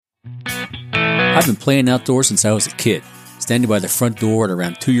I've been playing outdoors since I was a kid, standing by the front door at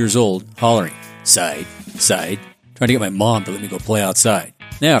around 2 years old, hollering, "Side, side," trying to get my mom to let me go play outside.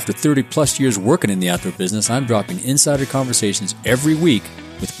 Now, after 30 plus years working in the outdoor business, I'm dropping insider conversations every week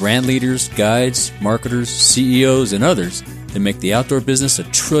with brand leaders, guides, marketers, CEOs, and others that make the outdoor business a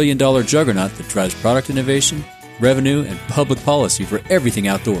trillion-dollar juggernaut that drives product innovation, revenue, and public policy for everything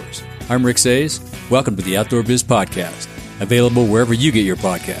outdoors. I'm Rick Sayes. Welcome to the Outdoor Biz Podcast, available wherever you get your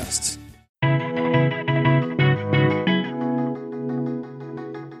podcasts.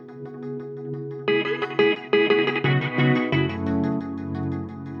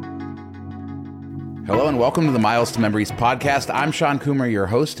 Hello and welcome to the Miles to Memories podcast. I'm Sean Coomer, your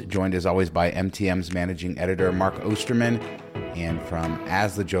host, joined as always by MTM's managing editor, Mark Osterman, and from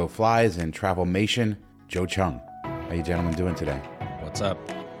As the Joe Flies and Travelmation, Joe Chung. How you gentlemen doing today? What's up?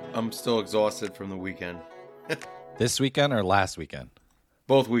 I'm still exhausted from the weekend. This weekend or last weekend?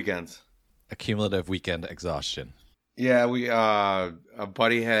 Both weekends. Accumulative weekend exhaustion. Yeah, a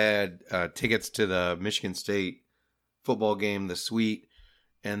buddy had tickets to the Michigan State football game, the suite.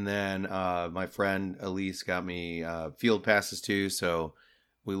 And then my friend Elise got me field passes too. So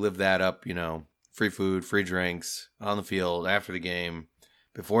we lived that up, you know, free food, free drinks on the field, after the game,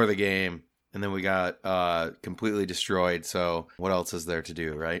 before the game. And then we got completely destroyed. So what else is there to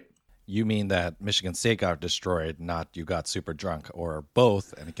do, right? You mean that Michigan State got destroyed, not you got super drunk, or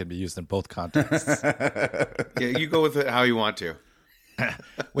both, and it can be used in both contexts. Yeah, you go with it how you want to.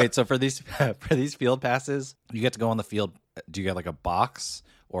 Wait, so for these field passes, you get to go on the field. Do you get like a box,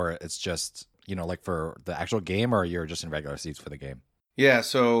 or it's just, you know, like for the actual game, or you're just in regular seats for the game? Yeah,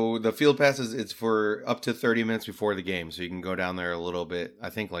 so the field passes, it's for up to 30 minutes before the game. So you can go down there a little bit, I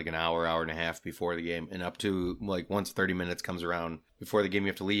think like an hour, hour and a half before the game. And up to like once 30 minutes comes around before the game, you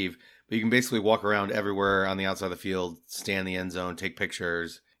have to leave. But you can basically walk around everywhere on the outside of the field, stand in the end zone, take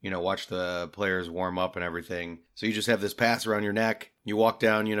pictures, you know, watch the players warm up and everything. So you just have this pass around your neck. You walk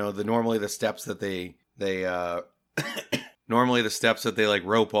down, you know, normally the steps that they like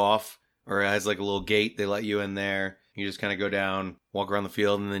rope off, or as like a little gate, they let you in there. You just kind of go down, walk around the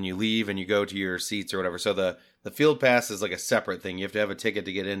field, and then you leave and you go to your seats or whatever. So the field pass is like a separate thing. You have to have a ticket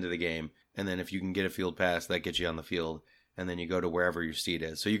to get into the game. And then if you can get a field pass, that gets you on the field. And then you go to wherever your seat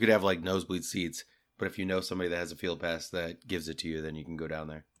is. So you could have like nosebleed seats. But if you know somebody that has a field pass that gives it to you, then you can go down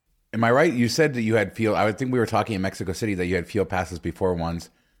there. Am I right? You said that you had I would think we were talking in Mexico City that you had field passes before once.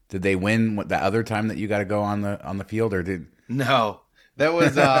 Did they win the other time that you got to go on the field, or did? No. That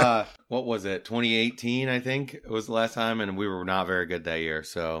was, what was it? 2018, I think it was the last time. And we were not very good that year.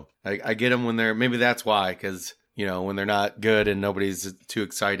 So I get them when maybe that's why, because, you know, when they're not good and nobody's too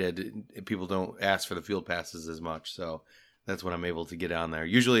excited, people don't ask for the field passes as much. So that's when I'm able to get on there.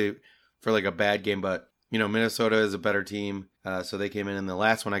 Usually for like a bad game, but, you know, Minnesota is a better team. So they came in, and the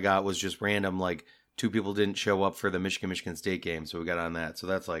last one I got was just random. Like 2 people didn't show up for the Michigan State game. So we got on that. So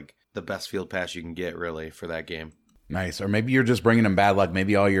that's like the best field pass you can get really for that game. Nice. Or maybe you're just bringing them bad luck.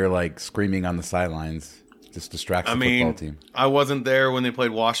 Maybe all you're like screaming on the sidelines just distracts the football team. I wasn't there when they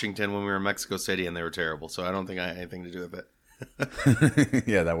played Washington when we were in Mexico City, and they were terrible. So I don't think I had anything to do with it.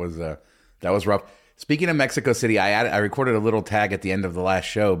 Yeah, that was rough. Speaking of Mexico City, I recorded a little tag at the end of the last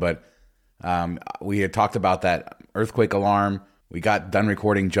show, but we had talked about that earthquake alarm. We got done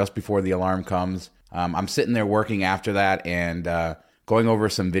recording just before the alarm comes. I'm sitting there working after that and going over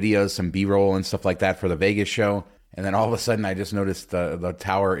some videos, some B-roll and stuff like that for the Vegas show. And then all of a sudden, I just noticed the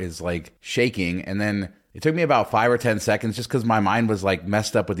tower is like shaking. And then it took me about 5 or 10 seconds just because my mind was like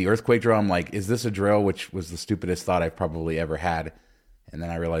messed up with the earthquake drill. I'm like, is this a drill? Which was the stupidest thought I've probably ever had. And then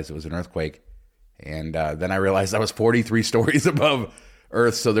I realized it was an earthquake. And then I realized I was 43 stories above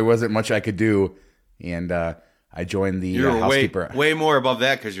Earth, so there wasn't much I could do. And I joined the housekeeper. Way more above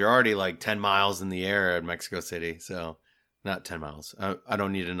that because you're already like 10 miles in the air at Mexico City. So not 10 miles. I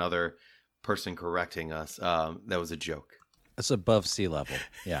don't need another person correcting us. That was a joke. It's above sea level.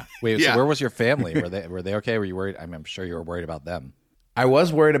 Yeah. Wait, yeah. So where was your family? Were they okay? Were you worried? I'm sure you were worried about them. I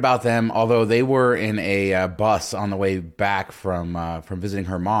was worried about them, although they were in a bus on the way back from visiting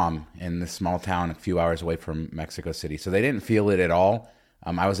her mom in this small town a few hours away from Mexico City. So they didn't feel it at all.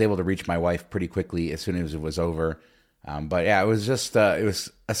 I was able to reach my wife pretty quickly as soon as it was over. But yeah, it was just it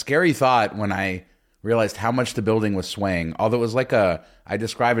was a scary thought when I realized how much the building was swaying. Although it was like I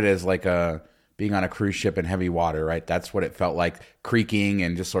describe it as like being on a cruise ship in heavy water, right? That's what it felt like, creaking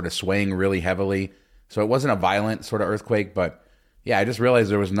and just sort of swaying really heavily. So it wasn't a violent sort of earthquake, but yeah, I just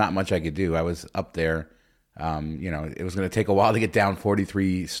realized there was not much I could do. I was up there. It was going to take a while to get down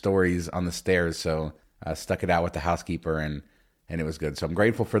 43 stories on the stairs, so I stuck it out with the housekeeper, and it was good. So I'm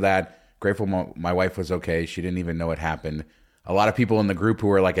grateful for that. Grateful my wife was okay. She didn't even know it happened. A lot of people in the group who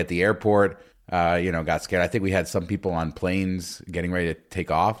were like at the airport, got scared. I think we had some people on planes getting ready to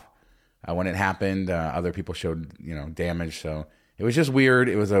take off when it happened. Other people showed, damage. So it was just weird.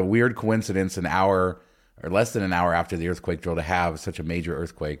 It was a weird coincidence, an hour or less than an hour after the earthquake drill to have such a major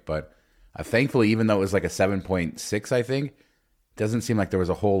earthquake. But thankfully, even though it was like a 7.6, I think, it doesn't seem like there was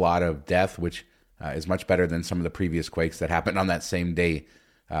a whole lot of death, which is much better than some of the previous quakes that happened on that same day.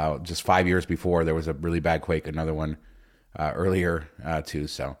 Just 5 years before, there was a really bad quake, another one earlier too.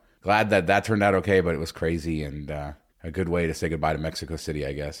 So glad that turned out okay, but it was crazy and a good way to say goodbye to Mexico City,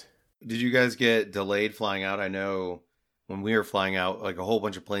 I guess. Did you guys get delayed flying out? I know when we were flying out, like a whole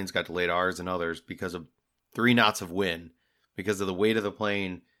bunch of planes got delayed, ours and others, because of 3 knots of wind, because of the weight of the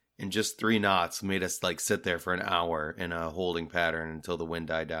plane, and just 3 knots made us like sit there for an hour in a holding pattern until the wind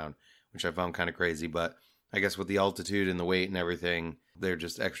died down, which I found kind of crazy. But I guess with the altitude and the weight and everything, they're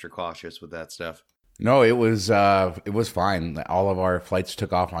just extra cautious with that stuff. No, it was fine. All of our flights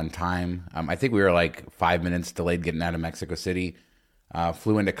took off on time. I think we were like 5 minutes delayed getting out of Mexico City.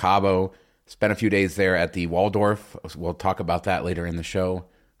 Flew into Cabo, spent a few days there at the Waldorf. We'll talk about that later in the show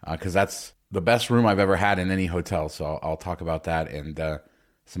because that's the best room I've ever had in any hotel. So I'll talk about that and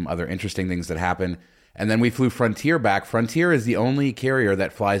some other interesting things that happened. And then we flew Frontier back. Frontier is the only carrier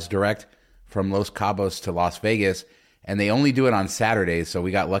that flies direct from Los Cabos to Las Vegas, and they only do it on Saturdays. So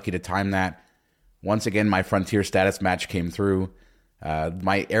we got lucky to time that. Once again, my Frontier status match came through.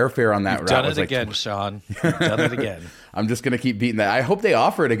 My airfare on that route was like... You've done it again, Sean. You've done it again. I'm just going to keep beating that. I hope they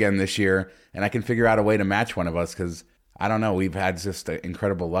offer it again this year, and I can figure out a way to match one of us, because I don't know. We've had just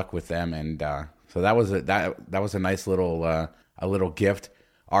incredible luck with them, and so that was a nice little gift.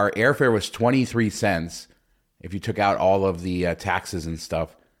 Our airfare was 23 cents if you took out all of the taxes and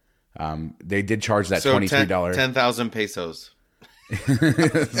stuff. They did charge that $23. 10,000 pesos.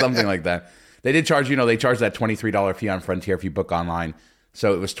 Something like that. They did charge, they charge that $23 fee on Frontier if you book online.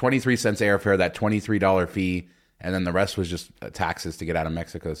 So it was 23 cents airfare, that $23 fee, and then the rest was just taxes to get out of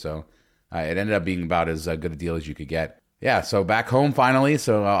Mexico. So it ended up being about as good a deal as you could get. Yeah, so back home finally.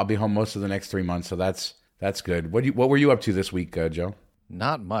 So I'll be home most of the next 3 months. So that's good. What were you up to this week, Joe?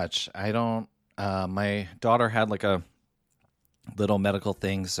 Not much. I don't. My daughter had like a little medical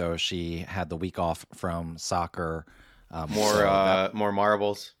thing, so she had the week off from soccer. More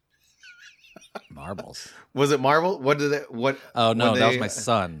marbles. Marbles. Was it marble? What did it? What? Oh no, that was my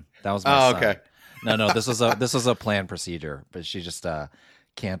son. That was my son. Okay. No, this was a planned procedure, but she just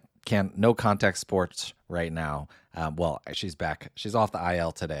can't no contact sports right now. Well, she's back. She's off the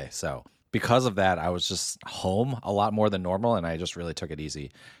IL today, so because of that, I was just home a lot more than normal, and I just really took it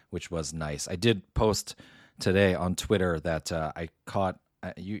easy, which was nice. I did post today on Twitter that I caught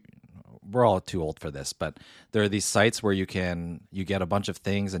you. We're all too old for this, but there are these sites where you get a bunch of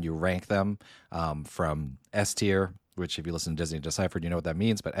things and you rank them from S tier, which if you listen to Disney Deciphered, you know what that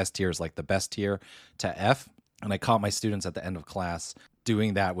means, but S tier is like the best tier, to F. And I caught my students at the end of class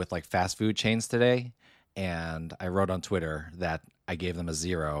doing that with like fast food chains today. And I wrote on Twitter that I gave them a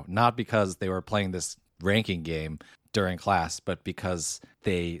 0, not because they were playing this ranking game during class, but because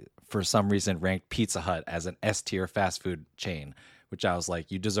they, for some reason, ranked Pizza Hut as an S tier fast food chain, which I was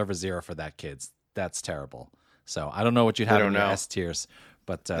like, you deserve a 0 for that, kids. That's terrible. So I don't know what you'd have in your S tiers,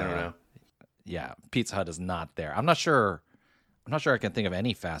 but I don't know. Yeah, Pizza Hut is not there. I'm not sure I can think of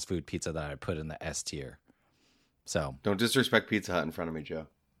any fast food pizza that I put in the S tier. So don't disrespect Pizza Hut in front of me, Joe.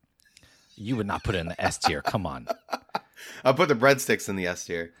 You would not put it in the S tier. Come on. I'll put the breadsticks in the S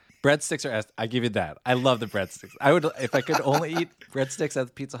tier. Breadsticks are S. I give you that. I love the breadsticks. I would, if I could only eat breadsticks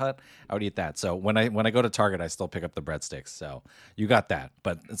at Pizza Hut, I would eat that. So when I go to Target, I still pick up the breadsticks. So you got that,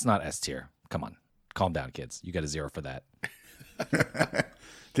 but it's not S tier. Come on, calm down, kids. You got a 0 for that.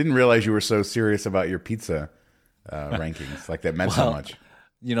 Didn't realize you were so serious about your pizza rankings. Like that meant so much.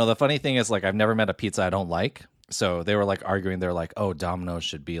 The funny thing is, like, I've never met a pizza I don't like. So they were like arguing. They're like, "Oh, Domino's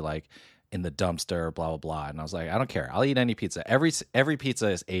should be like in the dumpster, blah blah blah." And I was like, "I don't care. I'll eat any pizza. Every pizza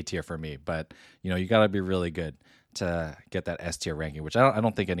is A tier for me." But you got to be really good to get that S tier ranking, which I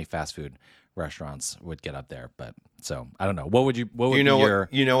don't think any fast food restaurants would get up there. But so I don't know. What would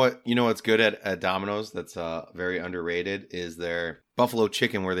what's good at Domino's that's very underrated is their buffalo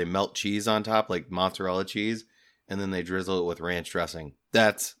chicken, where they melt cheese on top, like mozzarella cheese, and then they drizzle it with ranch dressing.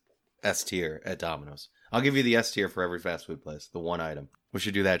 That's S tier at Domino's. I'll give you the S tier for every fast food place. The one item. We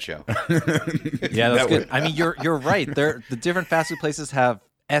should do that show. Yeah, that's good. I mean, you're right. The different fast food places have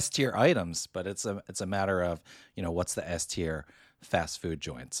S tier items, but it's a matter of what's the S tier fast food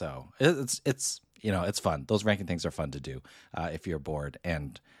joint. So it's fun. Those ranking things are fun to do if you're bored,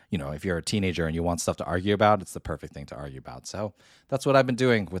 and if you're a teenager and you want stuff to argue about, it's the perfect thing to argue about. So that's what I've been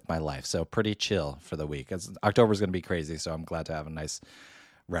doing with my life. So pretty chill for the week. October's going to be crazy, so I'm glad to have a nice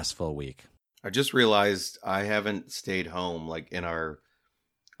restful week. I just realized I haven't stayed home like in our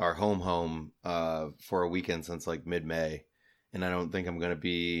home for a weekend since like mid-May, and I don't think I'm going to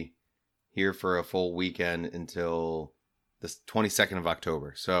be here for a full weekend until the 22nd of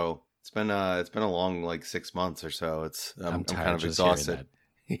October. So it's been a long like 6 months or so. I'm tired kind of just hearing exhausted. that.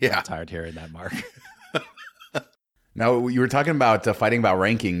 Yeah. I'm tired hearing that, Mark. Now, you were talking about fighting about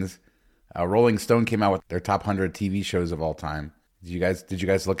rankings. Rolling Stone came out with their top 100 TV shows of all time. Did you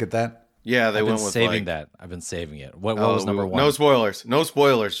guys look at that? Yeah, they I've been went with saving like, that. I've been saving it. What was number one? No spoilers. No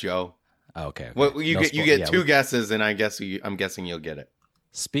spoilers, Joe. Oh, okay. Well, you get yeah, two guesses, and I'm guessing you'll get it.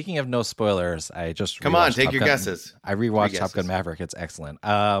 Speaking of no spoilers, I just Come on, rewatched take Top your Gun. guesses. I rewatched Three Top Gun guesses. Maverick. It's excellent.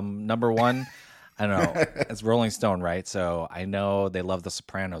 Number one, I don't know. It's Rolling Stone, right? So I know they love The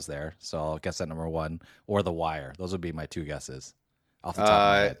Sopranos there. So I'll guess that number one, or The Wire. Those would be my two guesses off the top of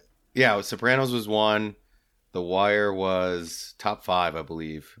my head. Yeah, Sopranos was one. The Wire was top 5, I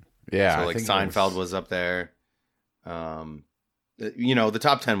believe. Yeah, So I like think Seinfeld was up there. The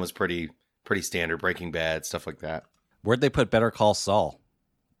top 10 was pretty standard. Breaking Bad, stuff like that. Where'd they put Better Call Saul?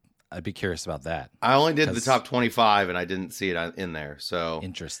 I'd be curious about that. I only did the 'Cause- top 25, and I didn't see it in there. So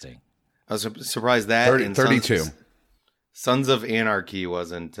Interesting. I was surprised that 32. Sons of Anarchy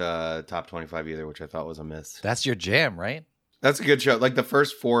wasn't top 25 either, which I thought was a miss. That's your jam, right? That's a good show. Like the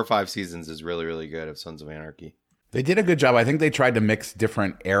first 4 or 5 seasons is really, really good of Sons of Anarchy. They did a good job. I think they tried to mix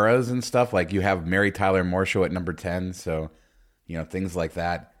different eras and stuff. Like you have Mary Tyler Moore Show at number 10. So, things like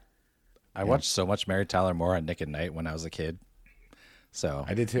that. I watched so much Mary Tyler Moore on Nick at Night when I was a kid. So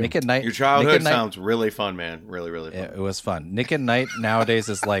I did too. Nick at Night. Your childhood Nick at Night- sounds really fun, man. Really, really fun. It was fun. Nick at Night nowadays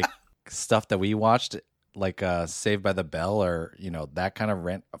is like stuff that we watched, like Saved by the Bell, or that kind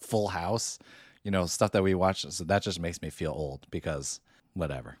of Full House, stuff that we watched. So that just makes me feel old because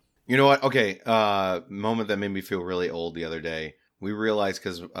whatever. You know what? Okay, moment that made me feel really old the other day. We realized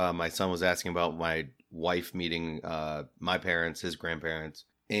because my son was asking about my wife meeting my parents, his grandparents,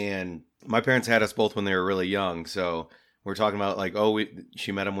 and my parents had us both when they were really young. So we're talking about like,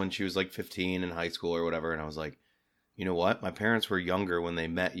 she met him when she was like 15 in high school or whatever, and I was like, you know what? My parents were younger when they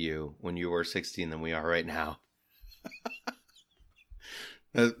met you when you were 16 than we are right now.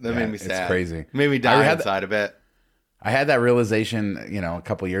 that made me sad. It's crazy. It made me I die had inside a bit. I had that realization, a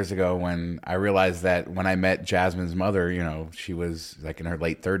couple years ago when I realized that when I met Jasmine's mother, she was like in her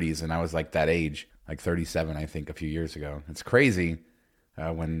late 30s, and I was like that age, like 37, I think, a few years ago. It's crazy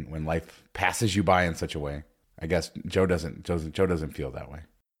when life passes you by in such a way. I guess Joe doesn't feel that way.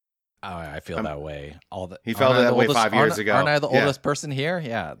 Oh, I feel that way. He felt that way 5 years ago. Aren't I the Yeah. oldest person here?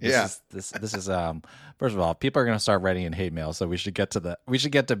 Yeah. This is first of all, people are going to start writing in hate mail, so we should get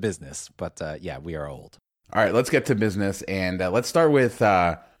to business. But yeah, we are old. All right, let's get to business, and let's start with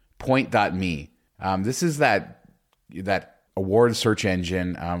Point.me. This is that award search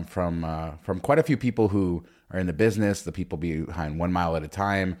engine from quite a few people who are in the business, the people behind 1 Mile at a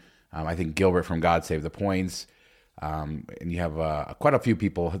Time. I think Gilbert from God Save the Points. And you have quite a few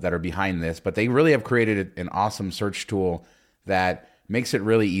people that are behind this, but they really have created an awesome search tool that makes it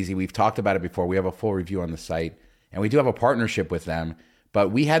really easy. We've talked about it before. We have a full review on the site, and we do have a partnership with them. But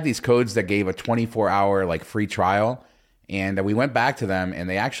we had these codes that gave a 24-hour like free trial, and we went back to them, and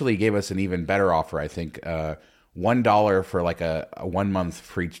they actually gave us an even better offer. I think $1 for like a 1 month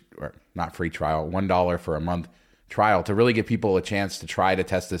free, or not free trial, $1 for a month trial to really give people a chance to try to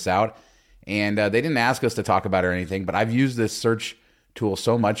test this out. And they didn't ask us to talk about it or anything, but I've used this search tool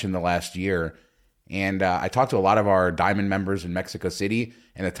so much in the last year. And I talked to a lot of our Diamond members in Mexico City,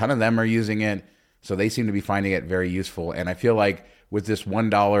 and a ton of them are using it. So they seem to be finding it very useful. And I feel like with this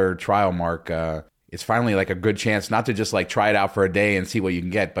 $1 trial mark, it's finally like a good chance not to just like try it out for a day and see what you can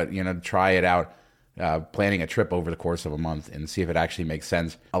get, but try it out, planning a trip over the course of a month and see if it actually makes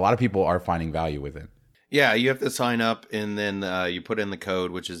sense. A lot of people are finding value with it. Yeah, you have to sign up, and then you put in the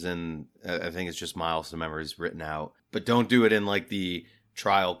code, which is in, I think it's just Miles to Memories written out. But don't do it in like the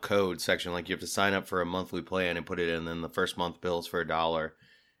trial code section. Like you have to sign up for a monthly plan and put it in, and then the first month bills for $1.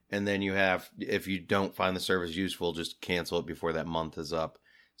 And then you have, if you don't find the service useful, just cancel it before that month is up,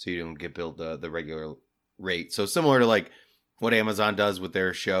 so you don't get billed the regular rate. So similar to like what Amazon does with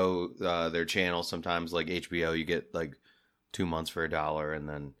their show, their channel. Sometimes like HBO, you get like 2 months for $1, and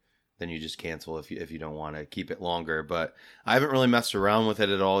then you just cancel if you don't want to keep it longer. But I haven't really messed around with it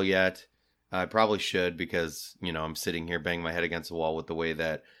at all yet. I probably should, because I'm sitting here banging my head against the wall with the way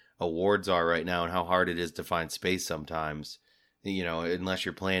that awards are right now and how hard it is to find space sometimes. Unless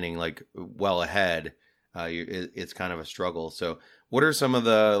you're planning like well ahead, it's kind of a struggle. So what are some of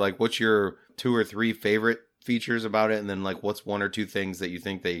the, what's your 2 or 3 favorite features about it? And then what's 1 or 2 things that you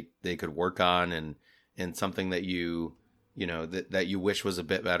think they could work on, and something that that you wish was a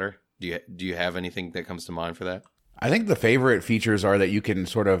bit better? Do you have anything that comes to mind for that? I think the favorite features are that you can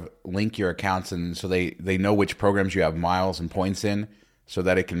sort of link your accounts, and so they know which programs you have miles and points in, so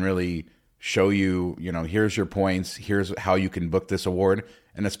that it can really show you, here's your points, here's how you can book this award,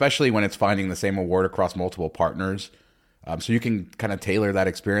 and especially when it's finding the same award across multiple partners. So you can kind of tailor that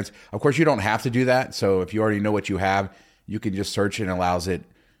experience. Of course, you don't have to do that. So if you already know what you have, you can just search it and allows it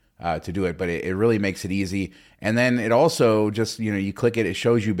to do it. But it really makes it easy. And then it also just, you click it, it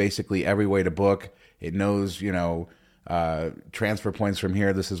shows you basically every way to book. It knows, transfer points from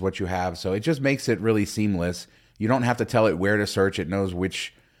here. This is what you have. So it just makes it really seamless. You don't have to tell it where to search. It knows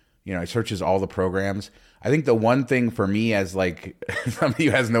which, it searches all the programs. I think the one thing for me as like somebody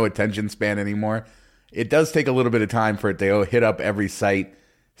who has no attention span anymore, it does take a little bit of time for it to hit up every site,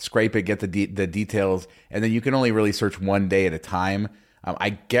 scrape it, get the details, and then you can only really search one day at a time. I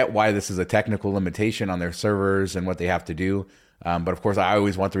get why this is a technical limitation on their servers and what they have to do. But of course, I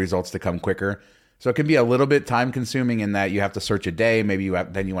always want the results to come quicker. So it can be a little bit time consuming in that you have to search a day. Maybe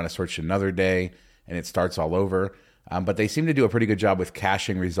then you want to search another day and it starts all over. But they seem to do a pretty good job with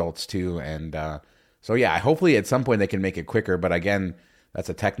caching results too. And so, yeah, hopefully at some point they can make it quicker. But again, that's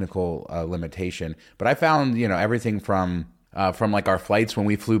a technical limitation. But I found, everything from like our flights when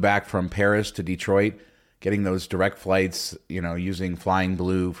we flew back from Paris to Detroit, getting those direct flights, using Flying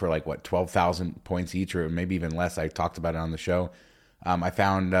Blue for like 12,000 points each, or maybe even less. I talked about it on the show. I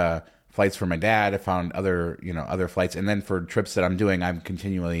found flights for my dad. I found other flights. And then for trips that I'm doing, I'm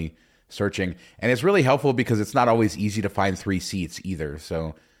continually searching. And it's really helpful because it's not always easy to find 3 seats either.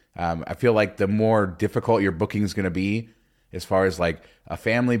 So I feel like the more difficult your booking is going to be, as far as like a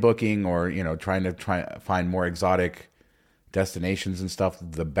family booking or, trying to find more exotic destinations and stuff,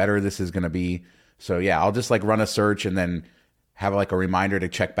 the better this is going to be. So yeah, I'll just like run a search and then have like a reminder to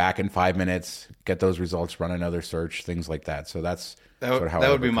check back in 5 minutes, get those results, run another search, things like that. So that's sort of how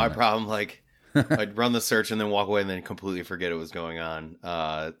that would be my problem. Like I'd run the search and then walk away and then completely forget it was going on.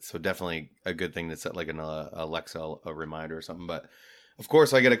 So definitely a good thing to set like an Alexa a reminder or something. But of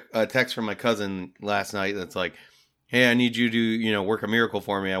course I get a text from my cousin last night that's like, hey, I need you to, work a miracle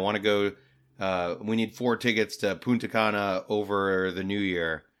for me. I want to go, we need 4 tickets to Punta Cana over the new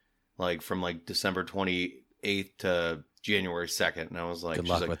year, like from like December 28th to January 2nd. And I was like, good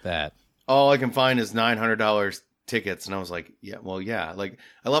luck with that. All I can find is $900 tickets. And I was like, yeah. Like,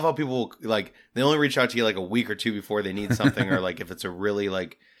 I love how people, like, they only reach out to you like a week or 2 before they need something, or like if it's a really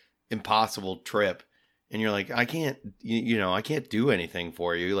like impossible trip. And you're like, I can't, I can't do anything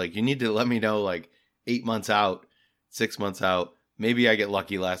for you. Like, you need to let me know like 8 months out. 6 months out. Maybe I get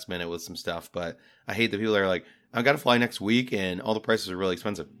lucky last minute with some stuff, but I hate the people that are like, I've got to fly next week and all the prices are really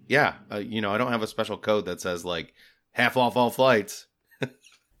expensive. Yeah. I don't have a special code that says like half off all flights.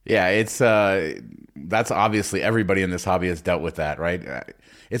 Yeah, it's that's obviously everybody in this hobby has dealt with that, right?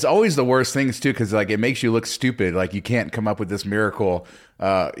 It's always the worst things too, because like it makes you look stupid. Like you can't come up with this miracle,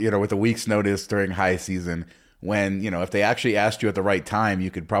 with a week's notice during high season. When if they actually asked you at the right time,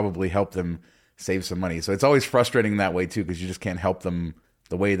 you could probably help them save some money. So it's always frustrating that way too, because you just can't help them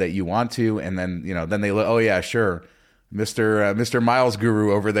the way that you want to. And then then they look, oh yeah, sure, Mr. Miles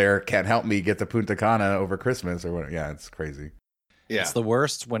Guru over there can't help me get to Punta Cana over Christmas or whatever. Yeah, it's crazy. Yeah. It's the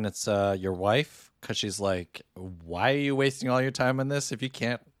worst when it's your wife, because she's like, why are you wasting all your time on this if you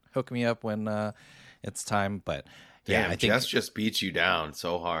can't hook me up when it's time? But yeah, damn, I think Jess just beats you down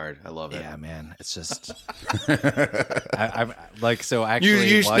so hard. I love it. Yeah, man. It's just I'm like, so actually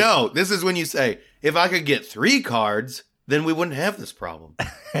you no, this is when you say, if I could get 3 cards, then we wouldn't have this problem.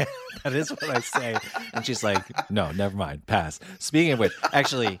 That is what I say. And she's like, no, never mind. Pass. Speaking of which,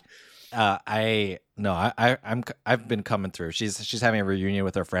 actually, I've been coming through. She's having a reunion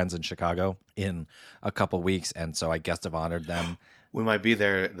with her friends in Chicago in a couple weeks, and so I guest have honored them. We might be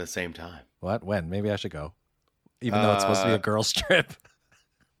there at the same time. What? When? Maybe I should go. Even though it's supposed to be a girls' trip.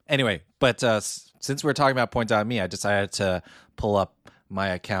 Anyway, but since we're talking about Point.me, I decided to pull up my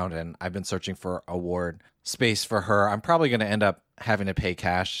account, and I've been searching for award space for her. I'm probably going to end up having to pay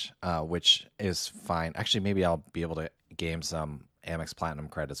cash, which is fine. Actually, maybe I'll be able to game some Amex Platinum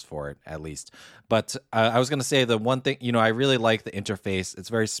credits for it, at least. But I was going to say the one thing, I really like the interface. It's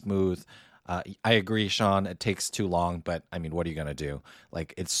very smooth. I agree, Sean, it takes too long, but I mean, what are you going to do?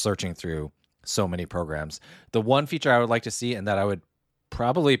 Like, it's searching through so many programs. The one feature I would like to see, and that I would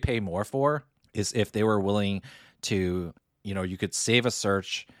probably pay more for, is if they were willing to, you could save a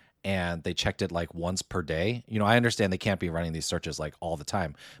search and they checked it like once per day. I understand they can't be running these searches like all the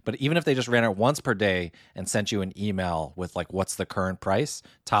time, but even if they just ran it once per day and sent you an email with like, what's the current price,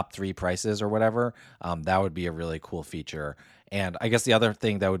 top 3 prices or whatever, that would be a really cool feature. And I guess the other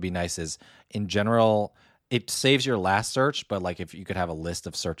thing that would be nice is, in general, it saves your last search, but like if you could have a list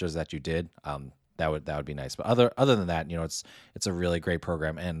of searches that you did, that would be nice. But other than that, it's a really great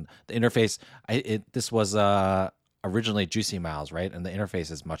program, and the interface. This was originally Juicy Miles, right? And the interface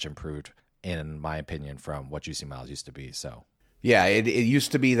is much improved, in my opinion, from what Juicy Miles used to be. So yeah, it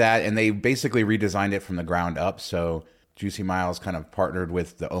used to be that, and they basically redesigned it from the ground up. So Juicy Miles kind of partnered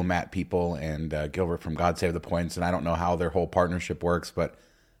with the OMAT people and Gilbert from God Save the Points, and I don't know how their whole partnership works, but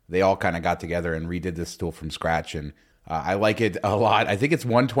they all kind of got together and redid this tool from scratch, and I like it a lot. I think it's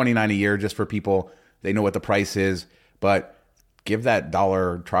 $129 a year just for people. They know what the price is, but give that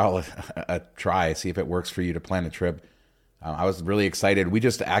 $1 trial a try. See if it works for you to plan a trip. I was really excited. We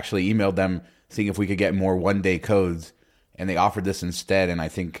just actually emailed them seeing if we could get more one-day codes, and they offered this instead, and I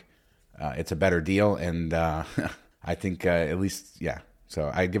think it's a better deal, and I think at least, yeah. So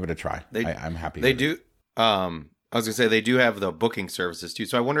I'd give it a try. I'm happy. They do. I was going to say, they do have the booking services too.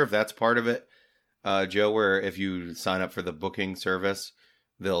 So I wonder if that's part of it, Joe, where if you sign up for the booking service,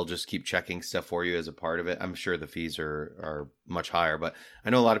 they'll just keep checking stuff for you as a part of it. I'm sure the fees are much higher, but I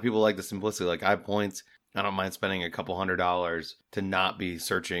know a lot of people like the simplicity. Like, I have points. I don't mind spending a couple $100 to not be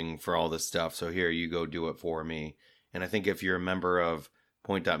searching for all this stuff. So here, you go do it for me. And I think if you're a member of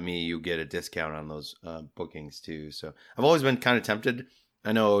Point.me, you get a discount on those bookings too. So I've always been kind of tempted.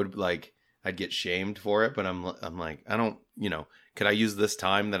 I know it would, I'd get shamed for it, but I'm like, I don't, could I use this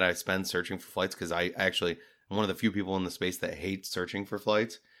time that I spend searching for flights? Because I actually am one of the few people in the space that hate searching for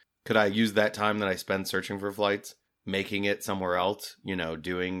flights. Could I use that time that I spend searching for flights, making it somewhere else,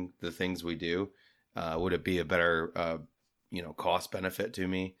 doing the things we do? Would it be a better, cost benefit to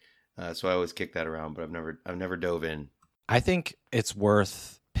me? So I always kick that around, but I've never dove in. I think it's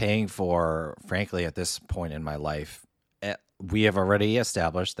worth paying for, frankly, at this point in my life. We have already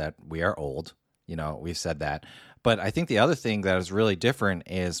established that we are old. We've said that. But I think the other thing that is really different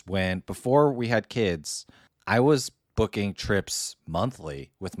is before we had kids, I was booking trips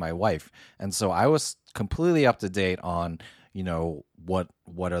monthly with my wife. And so I was completely up to date on,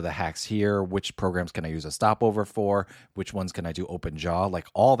 what are the hacks here? Which programs can I use a stopover for? Which ones can I do open jaw? Like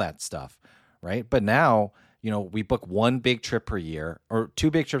all that stuff, right? But now, we book one big trip per year or two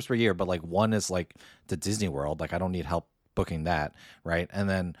big trips per year, but one is to Disney World. I don't need help booking that, right? And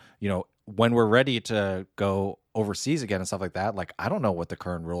then, when we're ready to go overseas again and stuff like that, I don't know what the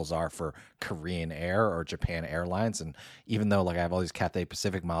current rules are for Korean Air or Japan Airlines. And even though I have all these Cathay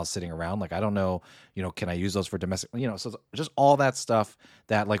Pacific miles sitting around, I don't know, can I use those for domestic, so just all that stuff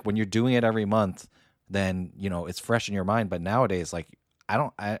that when you're doing it every month, then, it's fresh in your mind. But nowadays, I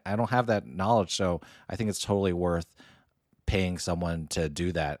don't have that knowledge. So I think it's totally worth paying someone to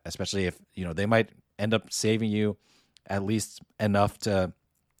do that, especially if, they might end up saving you at least enough to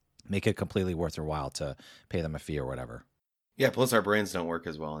make it completely worth your while to pay them a fee or whatever. Yeah, plus our brains don't work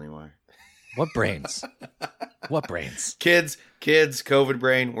as well anymore. What brains? What brains? Kids, COVID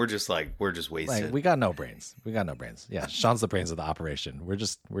brain. We're just wasted. We got no brains. Yeah, Sean's the brains of the operation. We're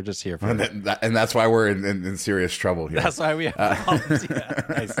just here for and that's why we're in serious trouble here. That's why we have problems. Yeah,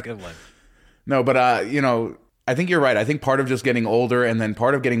 nice, good one. No, but I think you're right. I think part of just getting older and then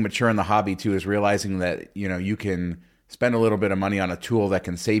part of getting mature in the hobby too is realizing that you can spend a little bit of money on a tool that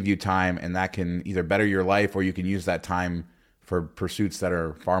can save you time, and that can either better your life or you can use that time for pursuits that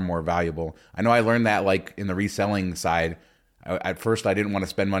are far more valuable. I know I learned that in the reselling side. At first, I didn't want to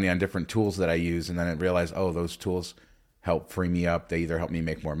spend money on different tools that I use, and then I realized, those tools help free me up. They either help me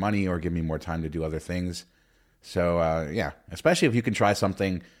make more money or give me more time to do other things. So, especially if you can try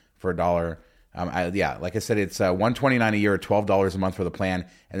something for $1. Like I said, it's $129 a year or $12 a month for the plan.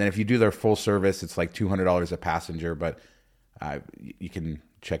 And then if you do their full service, it's $200 a passenger. But you can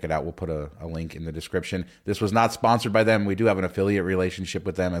check it out. We'll put a link in the description. This was not sponsored by them. We do have an affiliate relationship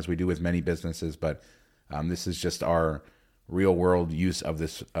with them, as we do with many businesses. But this is just our real world use of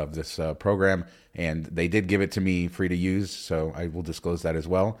this program. And they did give it to me free to use, so I will disclose that as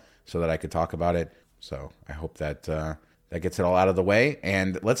well, so that I could talk about it. So I hope that that gets it all out of the way.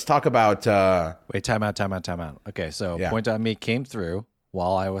 And let's talk about... Wait, time out. Okay, so yeah. Point.me came through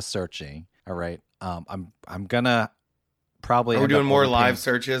while I was searching. All right. I'm going to probably... Are we doing more live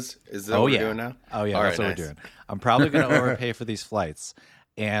searches? Is that what we're doing now? Oh, yeah, that's what we're doing. I'm probably going to overpay for these flights.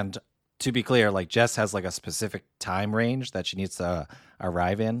 And to be clear, Jess has a specific time range that she needs to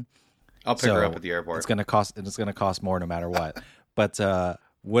arrive in. I'll pick her up at the airport. It's going to cost more no matter what. But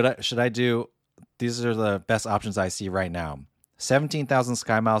should I do... These are the best options I see right now. 17,000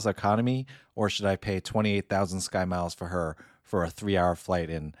 Sky Miles economy, or should I pay 28,000 Sky Miles for her for a 3-hour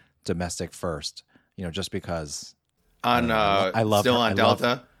flight in domestic first? Just because I love still her. On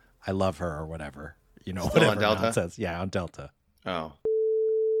Delta. I love her or whatever. Still whatever on Delta. Nonsense. Yeah, on Delta. Oh,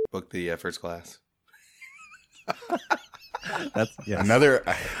 book the first class. That's yes. Another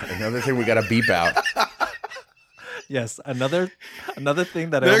thing we got to beep out. Yes, another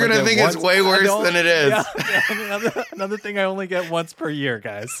thing that They're going to think it's way worse than it is. Yeah, another thing I only get once per year,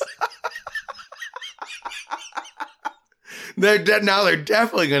 guys. They're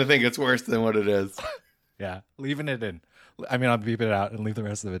definitely going to think it's worse than what it is. Yeah, leaving it in. I mean, I'll beep it out and leave the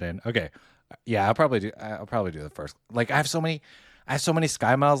rest of it in. Okay. Yeah, I'll probably do the first. Like I have so many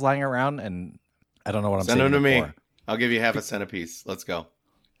Sky Miles lying around, and I don't know what I'm saying. Send them to me. I'll give you half a cent a piece. Let's go.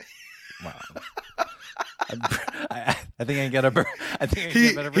 Wow. I think I can get a. I think I can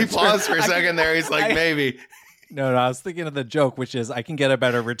get a better. He paused for a second there. He's like, maybe. No, I was thinking of the joke, which is I can get a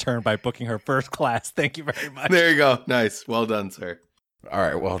better return by booking her first class. Thank you very much. There you go. Nice. Well done, sir. All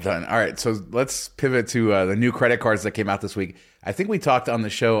right, well done. All right, so let's pivot to the new credit cards that came out this week. I think we talked on the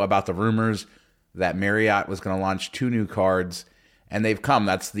show about the rumors that Marriott was going to launch 2 new cards, and they've come.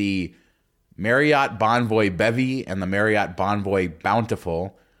 That's the Marriott Bonvoy Bevy and the Marriott Bonvoy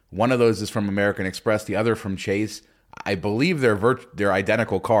Bountiful. One of those is from American Express, the other from Chase. I believe they're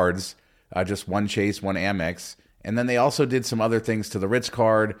identical cards, just one Chase, one Amex. And then they also did some other things to the Ritz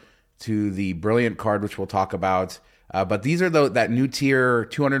card, to the Brilliant card, which we'll talk about. But these are that new tier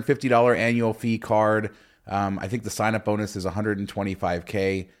 $250 annual fee card. I think the sign-up bonus is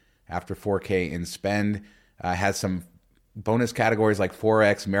 $125K after $4K in spend. Has some bonus categories like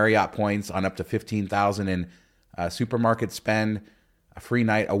 4X Marriott points on up to $15,000 in supermarket spend. A free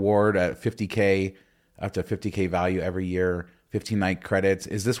night award at $50K, up to $50K value every year. 15 night credits.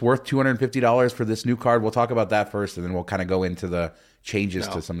 Is this worth $250 for this new card? We'll talk about that first, and then we'll kind of go into the changes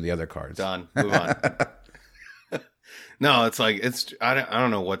to some of the other cards. Done. Move on. No, it's like I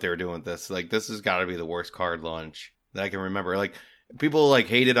don't know what they were doing with this. Like, this has got to be the worst card launch that I can remember. Like, people like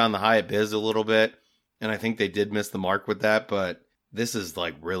hated on the Hyatt Biz a little bit, and I think they did miss the mark with that. But this is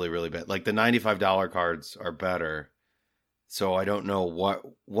like really, really bad. Like, the $95 cards are better. So I don't know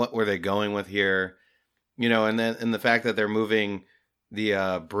what were they going with here, you know. And the fact that they're moving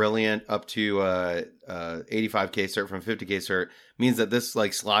the Brilliant up to 85K cert from 50K cert means that this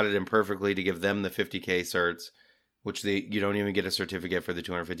like slotted in perfectly to give them the 50K certs. Which you don't even get a certificate for the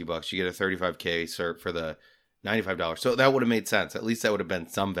 $250. You get a 35K cert for the $95. So that would have made sense. At least that would have been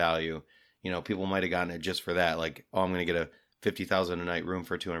some value. You know, people might have gotten it just for that. Like, oh, I'm going to get a $50,000 a night room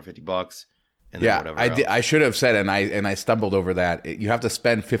for $250. And yeah, whatever I should have said, and I stumbled over that. You have to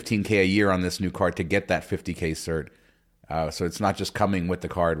spend $15K a year on this new card to get that 50K cert. So it's not just coming with the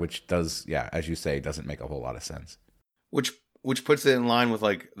card, which does, yeah, as you say, doesn't make a whole lot of sense. Which puts it in line with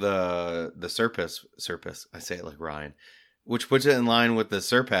like the Surpass. I say it like Ryan. Which puts it in line with the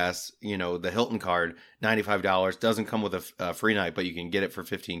Surpass. You know, the Hilton card, $95 doesn't come with a free night, but you can get it for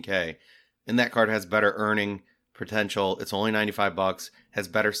 $15K. And that card has better earning potential. It's only $95. Has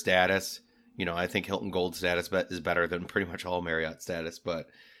better status. You know, I think Hilton Gold status is better than pretty much all Marriott status. But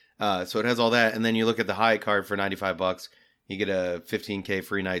so it has all that. And then you look at the Hyatt card for $95. You get a $15K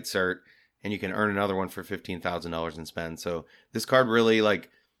free night cert. And you can earn another one for $15,000 in spend. So this card really,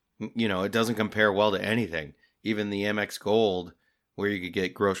 like, you know, it doesn't compare well to anything. Even the Amex Gold, where you could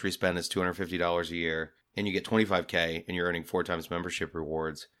get grocery spend is $250 a year, and you get $25K, and you're earning 4 times membership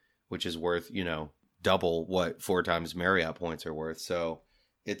rewards, which is worth, you know, double what 4 times Marriott points are worth. So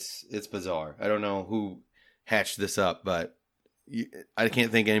it's bizarre. I don't know who hatched this up, but I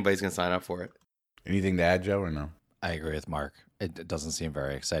can't think anybody's going to sign up for it. Anything to add, Joe, or no? I agree with Mark. It doesn't seem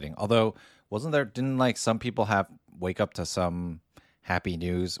very exciting. Although, didn't like some people wake up to some happy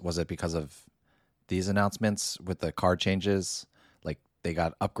news? Was it because of these announcements with the card changes? Like they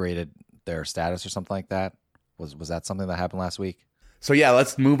got upgraded their status or something like that? Was that something that happened last week? So yeah,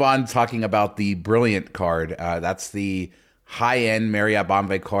 let's move on talking about the Brilliant card. That's the high-end Marriott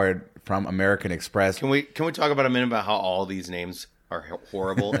Bonvoy card from American Express. Can we talk about a minute about how all these names are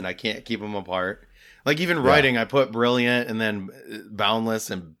horrible and I can't keep them apart? Like even writing, I put Brilliant and then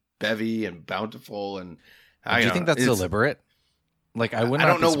Boundless and Bevy and Bountiful and. Do you think that's deliberate? Like I wouldn't. I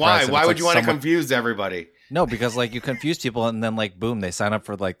don't know why. Why would you want to confuse everybody? No, because like you confuse people and then like boom, they sign up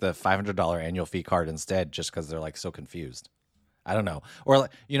for like the $500 annual fee card instead, just because they're like so confused. I don't know, or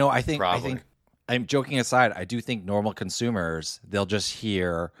you know, I think I'm joking aside. I do think normal consumers they'll just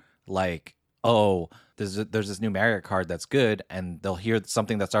hear like, oh, there's this new Marriott card that's good, and they'll hear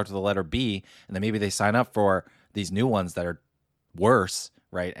something that starts with the letter B, and then maybe they sign up for these new ones that are worse,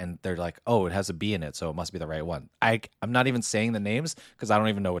 right? And they're like, oh, it has a B in it, so it must be the right one. I'm not even saying the names because I don't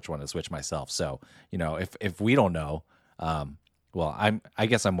even know which one is which myself. So, you know, if we don't know, well, I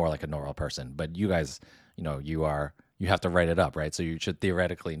guess I'm more like a normal person, but you guys, you know, you have to write it up, right? So you should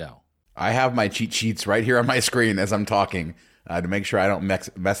theoretically know. I have my cheat sheets right here on my screen as I'm talking to make sure I don't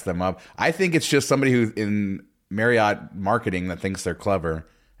mess them up. I think it's just somebody who Marriott marketing that thinks they're clever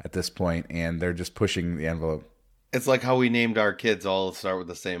at this point, and they're just pushing the envelope. It's like how we named our kids all start with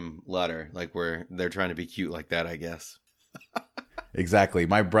the same letter. Like they're trying to be cute like that, I guess. Exactly.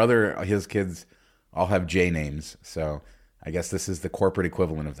 My brother, his kids all have J names, so I guess this is the corporate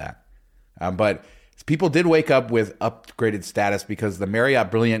equivalent of that. But people did wake up with upgraded status because the Marriott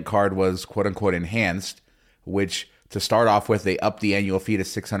Brilliant card was quote unquote enhanced, which to start off with, they upped the annual fee to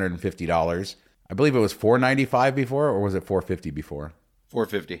 $650. I believe it was $495 before, or was it $450 before?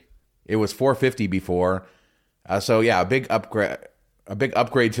 $450. It was $450 before. So yeah, a big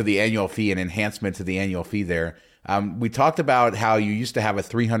upgrade to the annual fee, an enhancement to the annual fee there. We talked about how you used to have a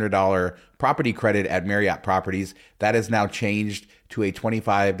 $300 property credit at Marriott properties. That has now changed to a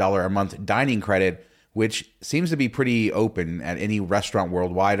 $25 a month dining credit, which seems to be pretty open at any restaurant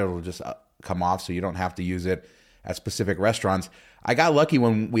worldwide. It'll just come off, so you don't have to use it at specific restaurants. I got lucky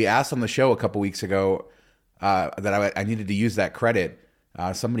when we asked on the show a couple weeks ago that I needed to use that credit.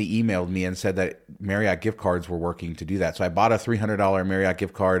 Somebody emailed me and said that Marriott gift cards were working to do that. So I bought a $300 Marriott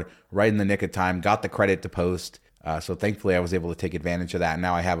gift card right in the nick of time, got the credit to post. So thankfully I was able to take advantage of that. And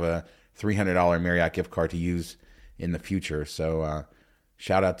now I have a $300 Marriott gift card to use in the future. So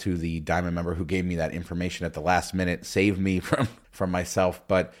shout out to the Diamond member who gave me that information at the last minute, saved me from myself.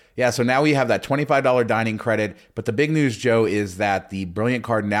 But yeah, so now we have that $25 dining credit. But the big news, Joe, is that the Brilliant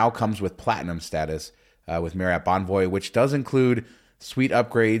card now comes with platinum status with Marriott Bonvoy, which does include suite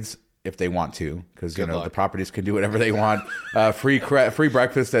upgrades if they want to, because the properties can do whatever they want. Free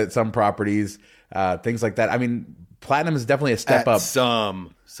breakfast at some properties, things like that. I mean, platinum is definitely a step up.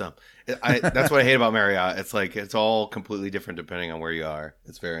 Some. That's what I hate about Marriott. It's like it's all completely different depending on where you are.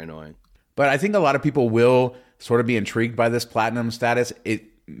 It's very annoying. But I think a lot of people will sort of be intrigued by this platinum status. It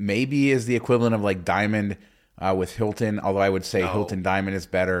maybe is the equivalent of like diamond with Hilton, although I would say Hilton Diamond is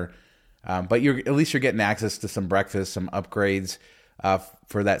better. But at least you're getting access to some breakfast, some upgrades.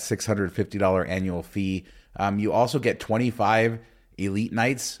 For that $650 annual fee. You also get 25 elite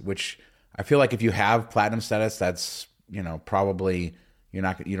nights, which I feel like if you have platinum status, that's, probably you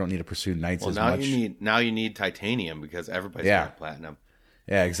don't need to pursue nights as much. Now you need titanium because everybody's got platinum.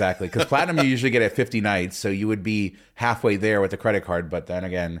 Yeah, exactly. Because platinum you usually get at 50 nights, so you would be halfway there with the credit card, but then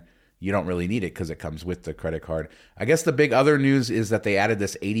again, you don't really need it because it comes with the credit card. I guess the big other news is that they added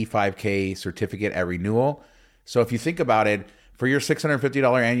this $85K certificate at renewal. So if you think about it, for your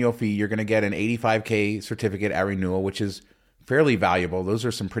 $650 annual fee, you're going to get an $85K certificate at renewal, which is fairly valuable. Those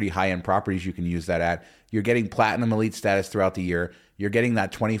are some pretty high-end properties you can use that at. You're getting platinum elite status throughout the year. You're getting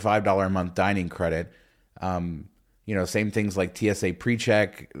that $25 a month dining credit. Same things like TSA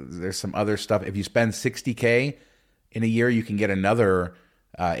PreCheck. There's some other stuff. If you spend $60K in a year, you can get another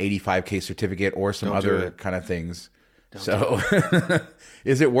 $85K certificate or some other kind of things.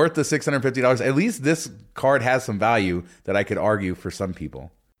 Is it worth the $650? At least this card has some value that I could argue for some people.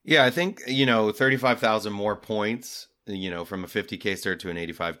 Yeah, I think, 35,000 more points, from a $50K cert to an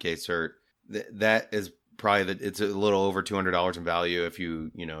 $85K cert. That is probably it's a little over $200 in value if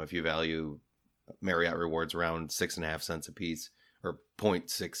you value Marriott rewards around 6.5 cents a piece, or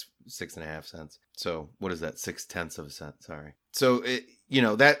 6.5 cents. So what is that? 0.6 of a cent. Sorry. So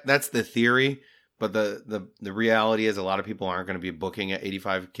that's the theory. But the reality is a lot of people aren't going to be booking at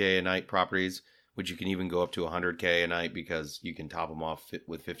 $85K a night properties, which you can even go up to $100K a night because you can top them off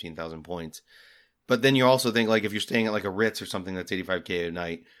with 15,000 points. But then you also think, like, if you're staying at like a Ritz or something that's $85K a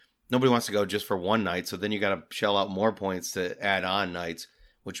night, nobody wants to go just for one night. So then you got to shell out more points to add on nights,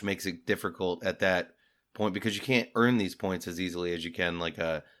 which makes it difficult at that point because you can't earn these points as easily as you can like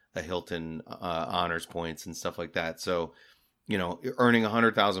a Hilton honors points and stuff like that. So, earning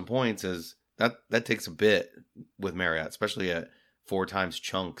 100,000 points is... That takes a bit with Marriott, especially at 4 times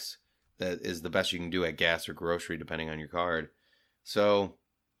chunks. That is the best you can do at gas or grocery, depending on your card. So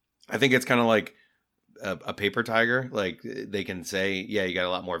I think it's kind of like a paper tiger. Like they can say, yeah, you got a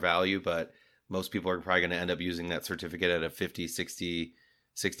lot more value, but most people are probably going to end up using that certificate at a 50, 60,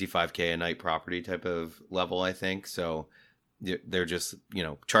 65K a night property type of level, I think. So they're just,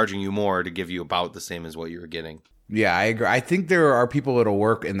 charging you more to give you about the same as what you were getting. Yeah, I agree. I think there are people that'll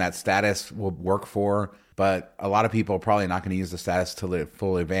work in that status will work for, but a lot of people are probably not going to use the status to the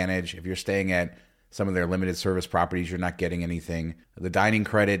full advantage. If you're staying at some of their limited service properties, you're not getting anything. The dining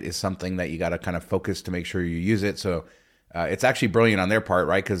credit is something that you got to kind of focus to make sure you use it. So it's actually brilliant on their part,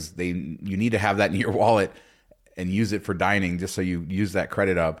 right? Because you need to have that in your wallet and use it for dining just so you use that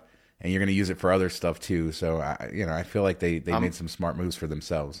credit up, and you're going to use it for other stuff too. So, I feel like they made some smart moves for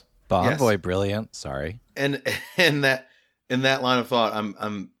themselves. Bonvoy, yes. Brilliant. Sorry. And in that line of thought,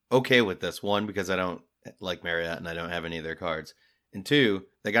 I'm okay with this one because I don't like Marriott and I don't have any of their cards. And two,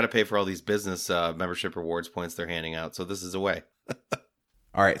 they got to pay for all these business membership rewards points they're handing out. So this is a way.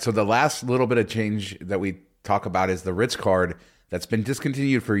 All right. So the last little bit of change that we talk about is the Ritz card that's been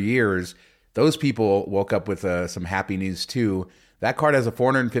discontinued for years. Those people woke up with some happy news too. That card has a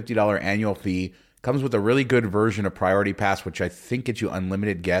 $450 annual fee, comes with a really good version of Priority Pass, which I think gets you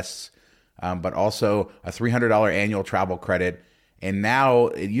unlimited guests, but also a $300 annual travel credit. And now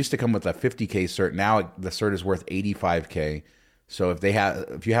it used to come with a $50K cert. Now the cert is worth $85K. So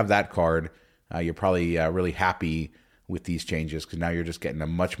if you have that card, you're probably really happy with these changes, because now you're just getting a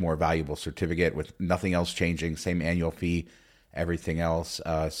much more valuable certificate with nothing else changing, same annual fee, everything else.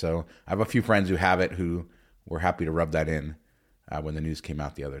 So I have a few friends who have it who were happy to rub that in when the news came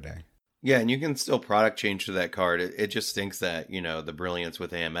out the other day. Yeah, and you can still product change to that card. It just stinks that, the Brilliant's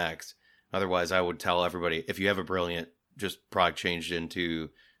with Amex. Otherwise, I would tell everybody, if you have a Brilliant, just product change into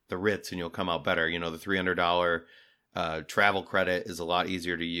the Ritz and you'll come out better. The $300 travel credit is a lot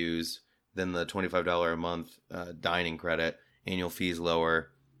easier to use than the $25 a month dining credit. Annual fees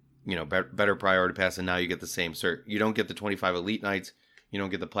lower, better Priority Pass, and now you get the same cert. You don't get the 25 elite nights, you don't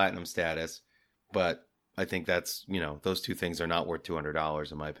get the platinum status, but I think that's, those two things are not worth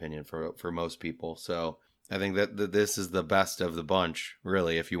 $200 in my opinion for most people. So I think that this is the best of the bunch,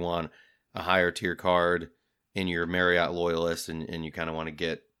 really, if you want a higher tier card in your Marriott loyalist and you kind of want to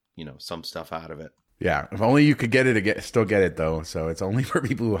get, some stuff out of it. Yeah, if only you could get it, still get it though. So it's only for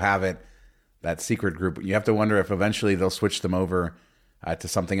people who have it, that secret group. You have to wonder if eventually they'll switch them over to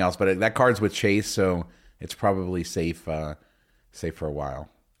something else. But that card's with Chase, so it's probably safe for a while.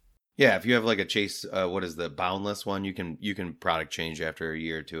 Yeah, if you have like a Chase, what is the Boundless one? You can product change after a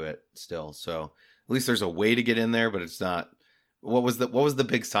year to it still. So at least there's a way to get in there, but it's not. What was the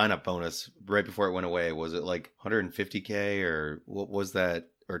big sign up bonus right before it went away? Was it like 150K or what was that,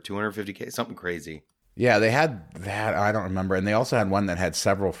 or 250K? Something crazy. Yeah, they had that. I don't remember. And they also had one that had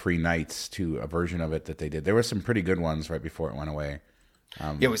several free nights to a version of it that they did. There were some pretty good ones right before it went away.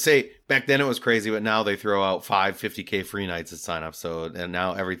 Yeah, we say back then it was crazy, but now they throw out 50K free nights to sign up. And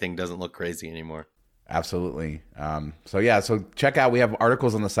now everything doesn't look crazy anymore. Absolutely. So check out, we have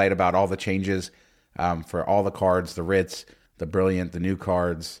articles on the site about all the changes for all the cards, the Ritz, the Brilliant, the new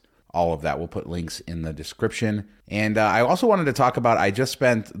cards, all of that. We'll put links in the description. And I also wanted to talk about, I just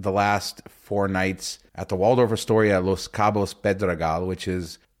spent the last 4 nights at the Waldorf Astoria Los Cabos Pedregal, which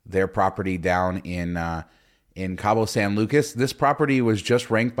is their property down in Cabo San Lucas. This property was just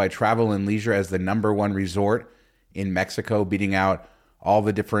ranked by Travel and Leisure as the #1 resort in Mexico, beating out all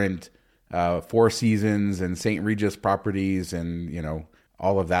the different Four Seasons and St. Regis properties and,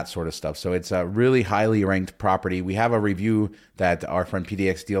 all of that sort of stuff. So it's a really highly ranked property. We have a review that our friend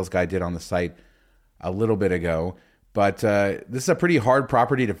PDX Deals Guy did on the site a little bit ago. But this is a pretty hard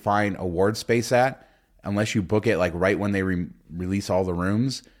property to find award space at unless you book it like right when they release all the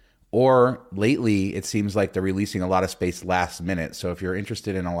rooms. Or lately, it seems like they're releasing a lot of space last minute. So if you're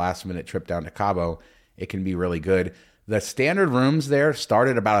interested in a last minute trip down to Cabo, it can be really good. The standard rooms there start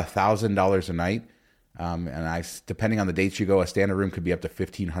at about $1,000 a night. Depending on the dates you go, a standard room could be up to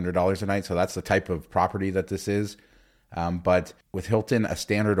 $1,500 a night. So that's the type of property that this is. But with Hilton, a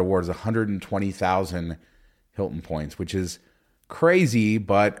standard award is 120,000 Hilton points, which is crazy.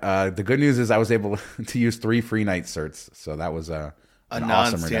 But the good news is I was able to use 3 free night certs. So that was a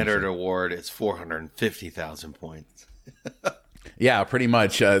non-standard award is 450,000 points. Yeah, pretty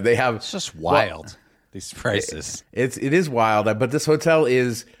much. They have. It's just wild. These prices. It is wild. But this hotel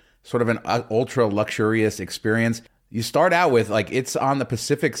is sort of an ultra luxurious experience. You start out with, it's on the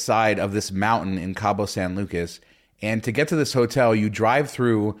Pacific side of this mountain in Cabo San Lucas. And to get to this hotel, you drive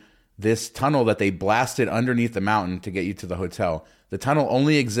through this tunnel that they blasted underneath the mountain to get you to the hotel. The tunnel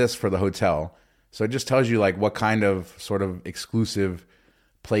only exists for the hotel. So it just tells you what kind of sort of exclusive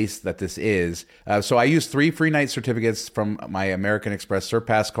place that this is. So I used 3 free night certificates from my American Express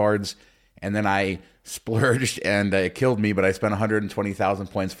Surpass cards. And then I splurged and it killed me, but I spent 120,000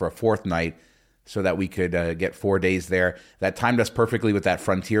 points for a 4th night so that we could get 4 days there. That timed us perfectly with that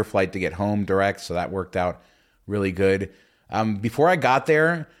Frontier flight to get home direct. So that worked out really good. Before I got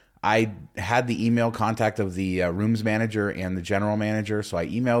there, I had the email contact of the rooms manager and the general manager. So I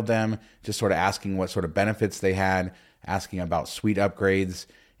emailed them just sort of asking what sort of benefits they had, asking about suite upgrades.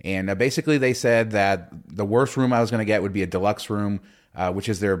 And basically they said that the worst room I was going to get would be a deluxe room, which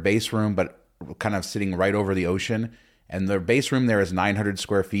is their base room, but kind of sitting right over the ocean. And their base room there is 900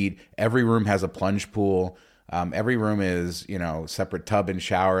 square feet. Every room has a plunge pool. Every room is, separate tub and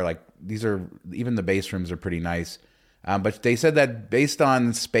shower. Even the base rooms are pretty nice. But they said that based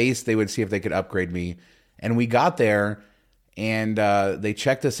on space, they would see if they could upgrade me. And we got there and they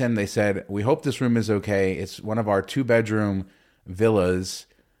checked us in. They said, we hope this room is okay. It's one of our 2-bedroom villas,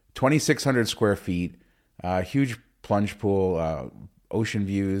 2,600 square feet, huge plunge pool, ocean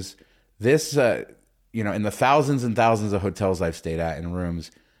views. This, in the thousands and thousands of hotels I've stayed at and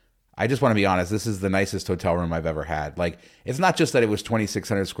rooms, I just want to be honest, this is the nicest hotel room I've ever had. Like, it's not just that it was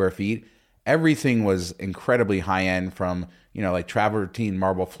 2,600 square feet. Everything was incredibly high end, from, like travertine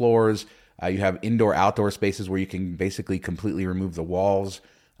marble floors. You have indoor outdoor spaces where you can basically completely remove the walls.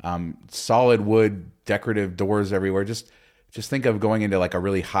 Solid wood, decorative doors everywhere. Just think of going into like a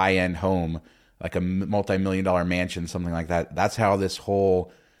really high end home, like a multi-million-dollar mansion, something like that. That's how this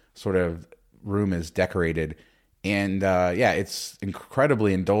whole sort of room is decorated. And it's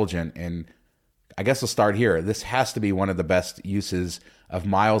incredibly indulgent. And I guess we'll start here. This has to be one of the best uses of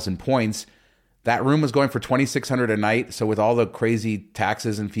miles and points. That room was going for $2,600 a night. So with all the crazy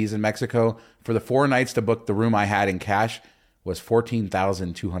taxes and fees in Mexico, for the 4 nights to book the room I had in cash was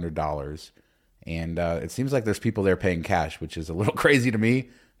 $14,200. And it seems like there's people there paying cash, which is a little crazy to me,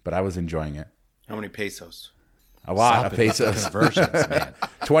 but I was enjoying it. How many pesos? A lot of pesos. Conversions, man.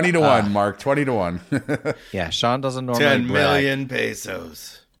 20 to 1, Mark. 20 to 1. Yeah, Sean doesn't normally 10 brag. million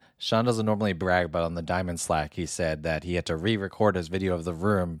pesos. Sean doesn't normally brag, but on the Diamond Slack, he said that he had to re-record his video of the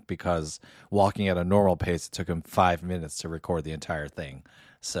room because walking at a normal pace, it took him 5 minutes to record the entire thing.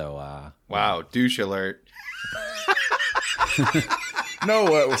 So, wow, douche alert.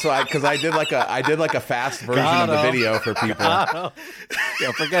 No, because I did like a fast version of the video for people.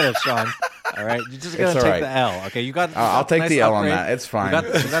 Yeah, forget it, Sean. All right, you're just gonna It's all take right. the L. Okay, you got. I'll take nice the L on upgrade. that. It's fine. You got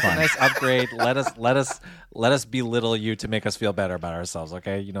It's the fine. nice upgrade. Let us belittle you to make us feel better about ourselves.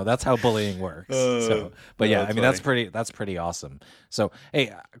 Okay, that's how bullying works. But yeah, I mean that's pretty awesome. So hey,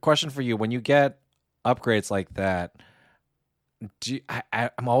 a question for you: when you get upgrades like that,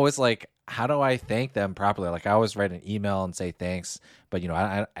 I'm always like, how do I thank them properly? Like, I always write an email and say thanks, but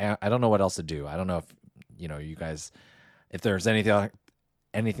I don't know what else to do. I don't know if you guys, if there's anything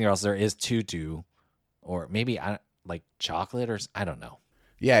else there is to do, or maybe like chocolate, or I don't know.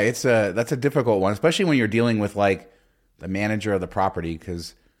 Yeah, that's a difficult one, especially when you're dealing with like the manager of the property,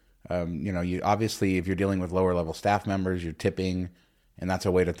 because you obviously, if you're dealing with lower level staff members, you're tipping, and that's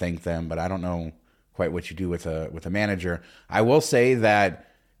a way to thank them. But I don't know quite what you do with a manager. I will say that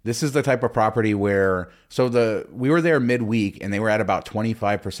this is the type of property where, we were there midweek and they were at about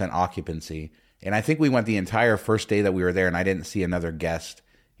 25% occupancy. And I think we went the entire first day that we were there and I didn't see another guest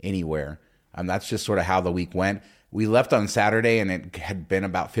anywhere. That's just sort of how the week went. We left on Saturday and it had been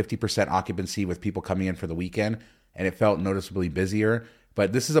about 50% occupancy with people coming in for the weekend, and it felt noticeably busier.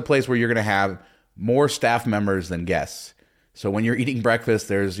 But this is a place where you're going to have more staff members than guests. So when you're eating breakfast,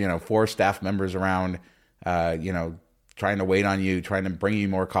 there's 4 staff members around, trying to wait on you, trying to bring you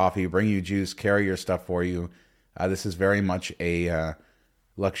more coffee, bring you juice, carry your stuff for you. This is very much a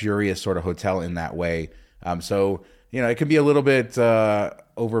luxurious sort of hotel in that way. It can be a little bit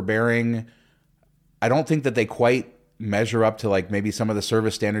overbearing. I don't think that they quite measure up to like maybe some of the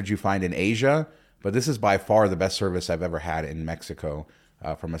service standards you find in Asia, but this is by far the best service I've ever had in Mexico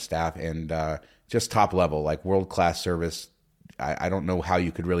from a staff, and just top level, like world-class service. I don't know how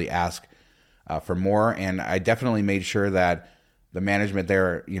you could really ask for more. And I definitely made sure that the management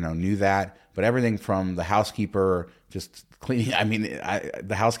there, knew that. But everything from the housekeeper, just cleaning. I mean,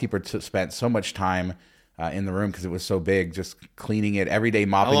 the housekeeper spent so much time in the room because it was so big, just cleaning it every day,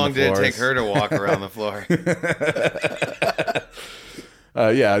 mopping the floors. How long did it take her to walk around the floor?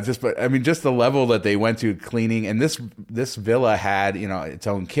 Just the level that they went to cleaning. And this villa had, its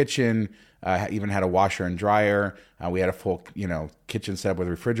own kitchen. Even had a washer and dryer. We had a full, kitchen set up with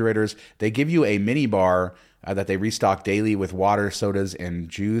refrigerators. They give you a mini bar that they restock daily with water, sodas, and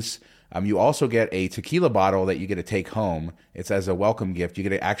juice. You also get a tequila bottle that you get to take home. It's as a welcome gift. You get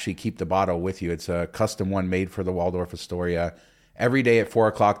to actually keep the bottle with you. It's a custom one made for the Waldorf Astoria. Every day at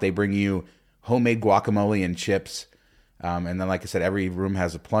 4:00, they bring you homemade guacamole and chips. And then, like I said, every room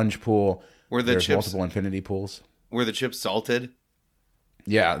has a plunge pool. There's multiple infinity pools. Were the chips salted?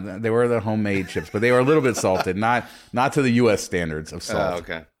 Yeah, they were the homemade chips, but they were a little bit salted, not to the U.S. standards of salt. Oh,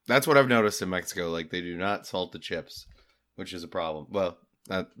 okay. That's what I've noticed in Mexico. Like, they do not salt the chips, which is a problem. Well,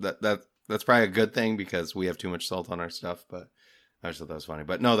 that's probably a good thing because we have too much salt on our stuff, but I just thought that was funny.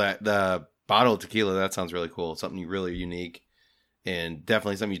 But no, that the bottle of tequila, that sounds really cool. Something really unique, and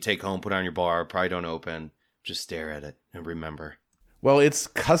definitely something you take home, put on your bar, probably don't open, just stare at it and remember. Well, it's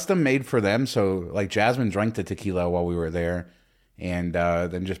custom made for them. So, like, Jasmine drank the tequila while we were there. And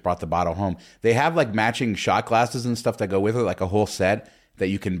then just brought the bottle home. They have like matching shot glasses and stuff that go with it, like a whole set that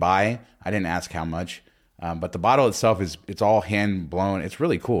you can buy. I didn't ask how much, but the bottle itself it's all hand blown. It's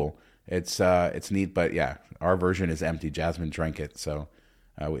really cool. It's neat, but yeah, our version is empty. Jasmine drank it, so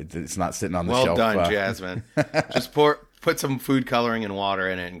it's not sitting on the shelf. Well done, Jasmine. Just pour put some food coloring and water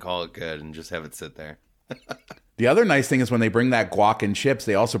in it and call it good and just have it sit there. The other nice thing is when they bring that guac and chips,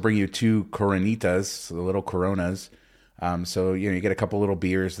 they also bring you 2 Coronitas, so the little Coronas. So, you get a couple little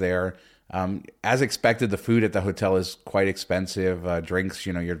beers there. As expected, the food at the hotel is quite expensive. Drinks,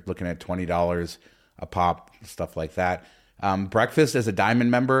 you're looking at $20 a pop, stuff like that. Breakfast, as a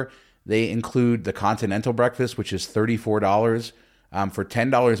Diamond member, they include the Continental breakfast, which is $34. For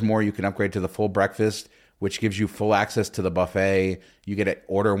 $10 more, you can upgrade to the full breakfast, which gives you full access to the buffet. You get to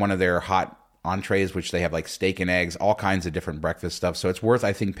order one of their hot entrees, which they have like steak and eggs, all kinds of different breakfast stuff. So it's worth,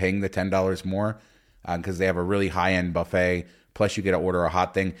 I think, paying the $10 more because they have a really high-end buffet. Plus, you get to order a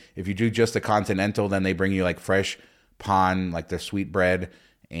hot thing. If you do just the Continental, then they bring you like fresh pan, like their sweet bread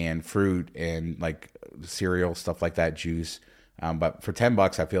and fruit and like cereal, stuff like that, juice. But for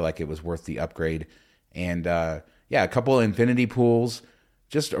 $10, I feel like it was worth the upgrade. And a couple of infinity pools,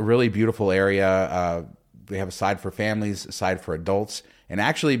 just a really beautiful area. They have a side for families, a side for adults. And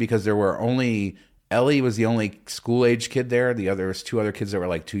actually, because Ellie was the only school-age kid there. The others, 2 other kids that were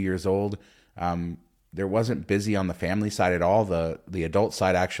like 2 years old. There wasn't busy on the family side at all. The adult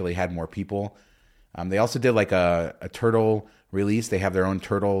side actually had more people. They also did like a turtle release. They have their own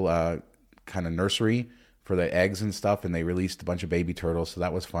turtle kind of nursery for the eggs and stuff, and they released a bunch of baby turtles. So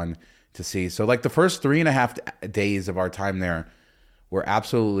that was fun to see. So like the first 3.5 days of our time there were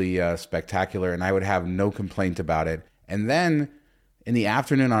absolutely spectacular, and I would have no complaint about it. And then in the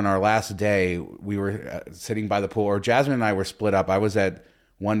afternoon on our last day, we were sitting by the pool, or Jasmine and I were split up. I was at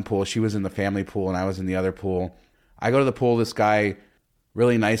one pool, she was in the family pool, and I was in the other pool. I go to the pool, this guy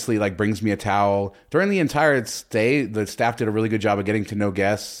really nicely like brings me a towel. During the entire stay, the staff did a really good job of getting to know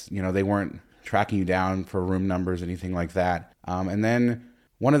guests. They weren't tracking you down for room numbers, anything like that. And then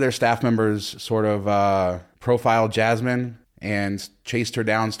one of their staff members sort of profiled Jasmine and chased her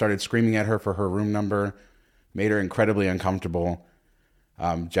down, started screaming at her for her room number, made her incredibly uncomfortable.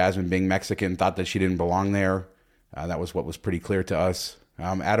 Jasmine, being Mexican, thought that she didn't belong there. That was what was pretty clear to us.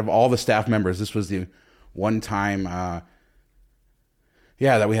 Out of all the staff members, this was the one time, that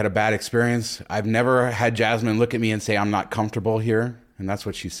we had a bad experience. I've never had Jasmine look at me and say, "I'm not comfortable here." And that's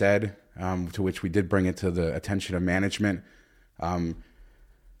what she said, to which we did bring it to the attention of management.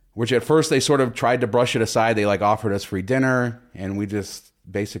 Which at first they sort of tried to brush it aside. They like offered us free dinner, and we just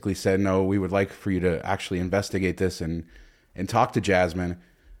basically said, "No, we would like for you to actually investigate this and talk to Jasmine."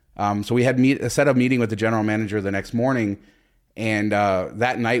 So we had a set up meeting with the general manager the next morning, and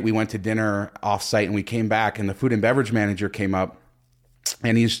that night we went to dinner off-site, and we came back, and the food and beverage manager came up,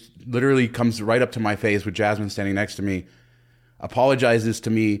 and he's literally comes right up to my face with Jasmine standing next to me, apologizes to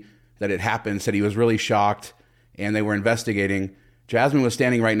me that it happened, said he was really shocked, and they were investigating. Jasmine was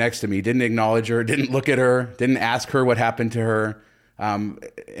standing right next to me, didn't acknowledge her, didn't look at her, didn't ask her what happened to her,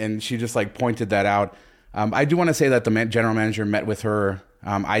 and she just like pointed that out. I do want to say that the general manager met with her.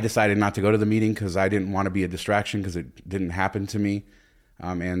 I decided not to go to the meeting because I didn't want to be a distraction because it didn't happen to me,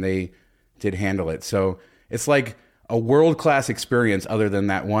 and they did handle it. So it's like a world-class experience other than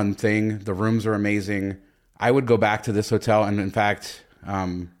that one thing. The rooms are amazing. I would go back to this hotel, and in fact,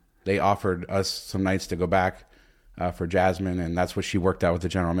 they offered us some nights to go back for Jasmine, and that's what she worked out with the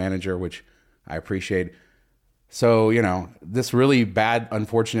general manager, which I appreciate. So, this really bad,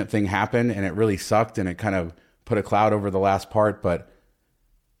 unfortunate thing happened, and it really sucked, and it kind of put a cloud over the last part, but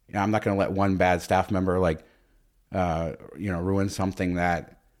I'm not going to let one bad staff member ruin something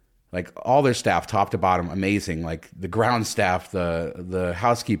that, like, all their staff, top to bottom, amazing. Like the ground staff, the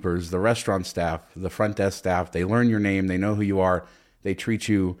housekeepers, the restaurant staff, the front desk staff, they learn your name, they know who you are, they treat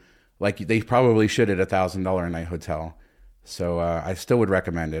you like they probably should at $1,000 a night hotel. So I still would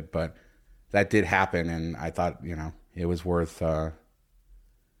recommend it, but that did happen, and I thought, it was worth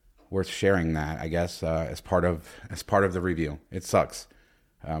sharing that, I guess, as part of the review. It sucks.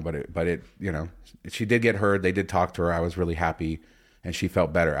 But it, she did get heard. They did talk to her. I was really happy, and she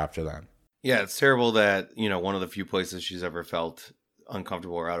felt better after that. Yeah, it's terrible that, one of the few places she's ever felt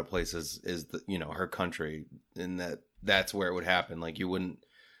uncomfortable or out of place is her country, and that's where it would happen. Like you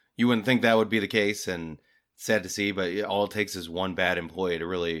wouldn't think that would be the case, and sad to see, but all it takes is one bad employee to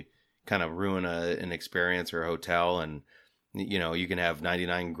really kind of ruin an experience or a hotel, and you can have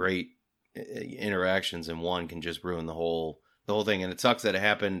 99 great interactions, and one can just ruin the whole thing. And it sucks that it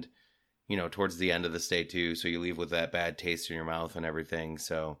happened, towards the end of the stay too. So you leave with that bad taste in your mouth and everything.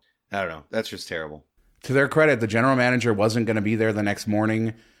 So I don't know. That's just terrible. To their credit, the general manager wasn't going to be there the next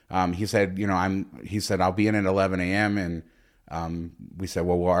morning. He said, I'll be in at 11 a.m. And we said,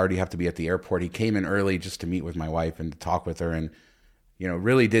 well, we'll already have to be at the airport. He came in early just to meet with my wife and to talk with her. And,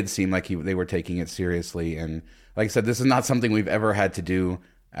 really did seem like they were taking it seriously. And like I said, this is not something we've ever had to do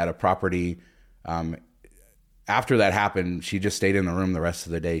at a property. after that happened, she just stayed in the room the rest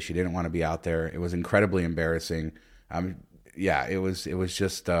of the day. She didn't want to be out there. It was incredibly embarrassing. Yeah, it was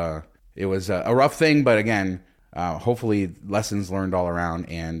just it was a rough thing, but again, hopefully lessons learned all around.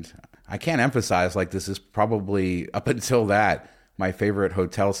 And I can't emphasize, like, this is probably, up until that, my favorite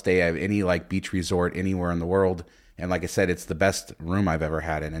hotel stay of any like beach resort anywhere in the world. And like I said, it's the best room I've ever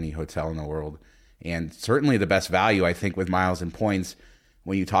had in any hotel in the world. And certainly the best value, I think, with miles and points.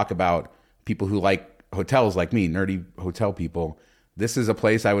 When you talk about people who like hotels like me, nerdy hotel people, this is a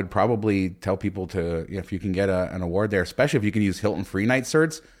place I would probably tell people to, if you can get an award there, especially if you can use Hilton free night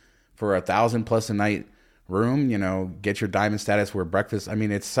certs for $1,000+ a night room, get your diamond status where breakfast. I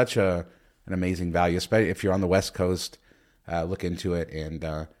mean, it's such an amazing value, especially if you're on the West Coast. Look into it.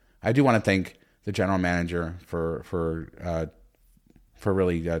 And I do want to thank the general manager for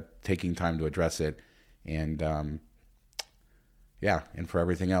really taking time to address it. And and for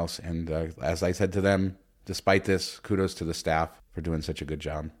everything else. And as I said to them, despite this, kudos to the staff for doing such a good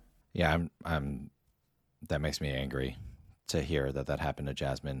job. Yeah, I'm that makes me angry to hear that happened to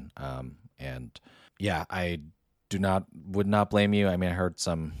Jasmine. And yeah, I would not blame you. I mean,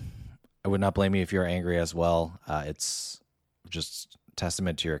 I would not blame you if you're angry as well. It's just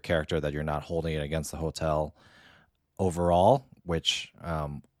testament to your character that you're not holding it against the hotel overall, which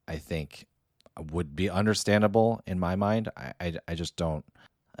I think would be understandable in my mind. I just don't.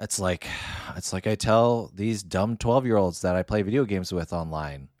 It's like I tell these dumb 12-year-olds that I play video games with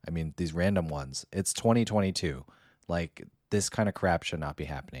online. I mean, these random ones. It's 2022. Like, this kind of crap should not be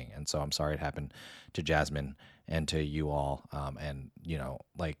happening. And so I'm sorry it happened to Jasmine and to you all. And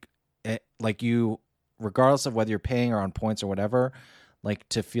like you, regardless of whether you're paying or on points or whatever, like,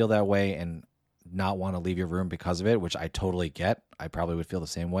 to feel that way and not want to leave your room because of it, which I totally get. I probably would feel the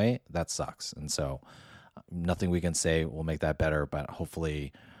same way. That sucks. And so nothing we can say will make that better, but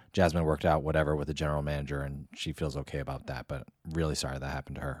hopefully Jasmine worked out whatever with the general manager and she feels okay about that, but really sorry that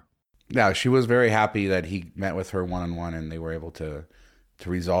happened to her. Yeah, she was very happy that he met with her one-on-one and they were able to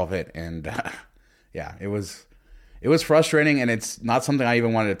resolve it. And yeah, it was frustrating, and it's not something I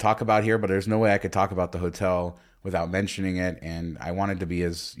even wanted to talk about here, but there's no way I could talk about the hotel without mentioning it. And I wanted to be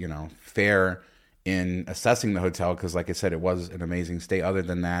as, fair in assessing the hotel, because like I said, it was an amazing stay other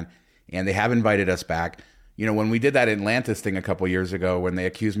than that. And they have invited us back. When we did that Atlantis thing a couple years ago, when they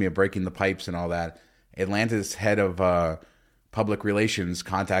accused me of breaking the pipes and all that, Atlantis head of public relations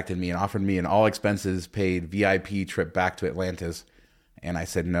contacted me and offered me an all expenses paid VIP trip back to Atlantis. And I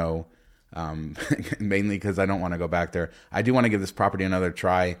said no, mainly because I don't want to go back there. I do want to give this property another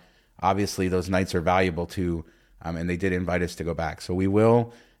try. Obviously, those nights are valuable too. And they did invite us to go back. So we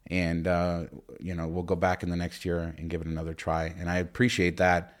will. And, we'll go back in the next year and give it another try. And I appreciate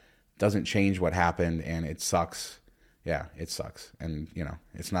that. Doesn't change what happened, and it sucks. Yeah, it sucks. And,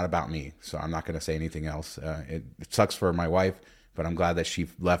 it's not about me, so I'm not going to say anything else. It sucks for my wife, but I'm glad that she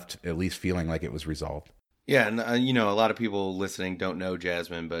left at least feeling like it was resolved. Yeah, and, a lot of people listening don't know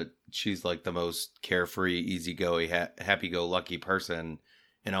Jasmine, but she's like the most carefree, easygoing, happy-go-lucky person,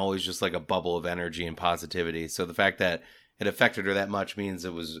 and always just like a bubble of energy and positivity. So the fact that it affected her that much means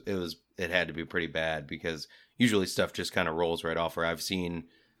it had to be pretty bad, because usually stuff just kind of rolls right off her. I've seen,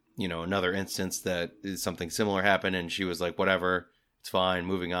 another instance that is something similar happened, and she was like, whatever, it's fine,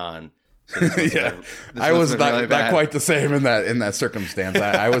 moving on. So yeah, I was not quite the same in that circumstance.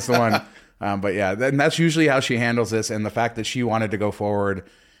 I was the one, but yeah, and that's usually how she handles this. And the fact that she wanted to go forward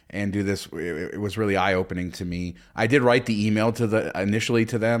and do this, it was really eye-opening to me. I did write the email initially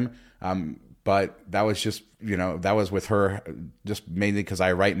to them, but that was just, that was with her, just mainly because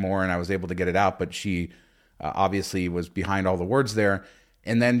I write more and I was able to get it out. But she obviously was behind all the words there.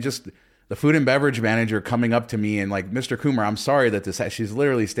 And then just the food and beverage manager coming up to me and like, Mr. Coomer, I'm sorry that she's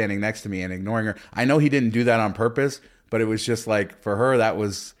literally standing next to me and ignoring her. I know he didn't do that on purpose, but it was just like, for her, that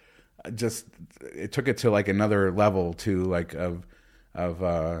was just, it took it to like another level to like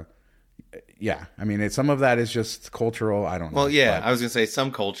yeah. I mean, some of that is just cultural. I don't know. Well, yeah, I was going to say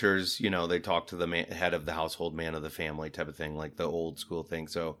some cultures, they talk to the head of the household, man of the family type of thing, like the old school thing.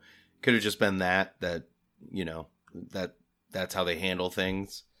 So could have just been that that's how they handle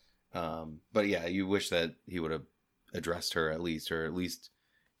things. But yeah, you wish that he would have addressed her at least, or at least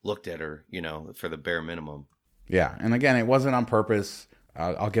looked at her, for the bare minimum. Yeah. And again, it wasn't on purpose.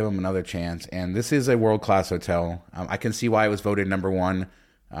 I'll give him another chance. And this is a world-class hotel. I can see why it was voted number one.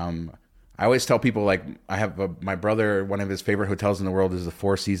 I always tell people, like, I have my brother, one of his favorite hotels in the world is the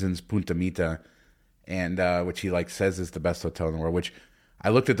Four Seasons Punta Mita, and which he like says is the best hotel in the world, which I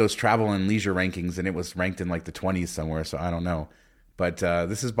looked at those travel and leisure rankings and it was ranked in like the 20s somewhere. So I don't know, but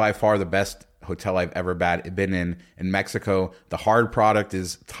this is by far the best hotel I've ever been in Mexico. The hard product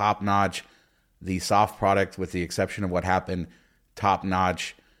is top notch. The soft product, with the exception of what happened, top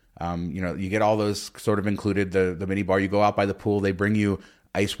notch. You get all those sort of included. The mini bar, you go out by the pool, they bring you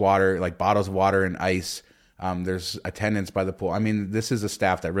ice water, like bottles of water and ice. There's attendants by the pool. I mean, this is a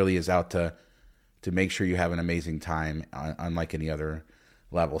staff that really is out to make sure you have an amazing time, unlike any other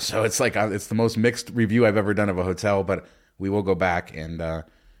level. So it's like it's the most mixed review I've ever done of a hotel, but we will go back and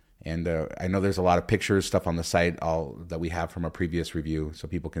I know there's a lot of pictures, stuff on the site that we have from a previous review, so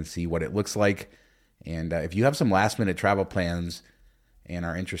people can see what it looks like. And if you have some last minute travel plans and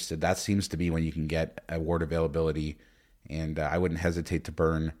are interested, that seems to be when you can get award availability. And I wouldn't hesitate to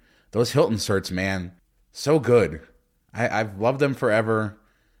burn those Hilton certs, man. So good. I've loved them forever,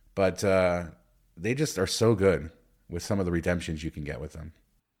 but they just are so good with some of the redemptions you can get with them.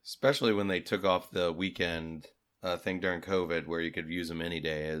 Especially when they took off the weekend thing during COVID where you could use them any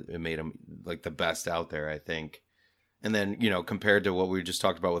day. It made them like the best out there, I think. And then, compared to what we just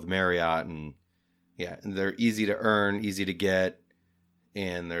talked about with Marriott, and they're easy to earn, easy to get,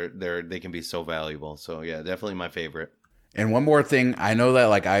 and they can be so valuable. So yeah, definitely my favorite. And one more thing, I know that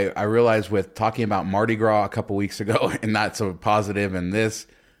like I realized with talking about Mardi Gras a couple weeks ago and not so positive, and this,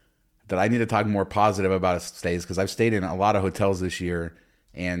 that I need to talk more positive about stays, because I've stayed in a lot of hotels this year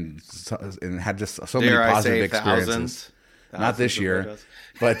and had just so many positive experiences. Not this year,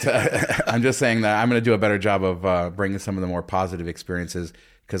 but I'm just saying that I'm going to do a better job of bringing some of the more positive experiences,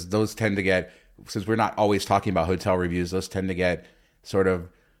 because those tend to get, since we're not always talking about hotel reviews, those tend to get sort of,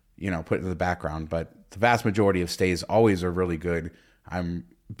 put in the background. But the vast majority of stays always are really good. I'm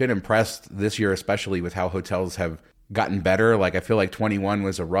been impressed this year, especially with how hotels have gotten better. Like I feel like 21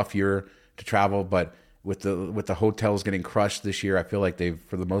 was a rough year to travel, but with the hotels getting crushed this year, I feel like they've,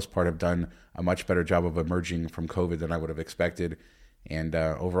 for the most part, have done a much better job of emerging from COVID than I would have expected. And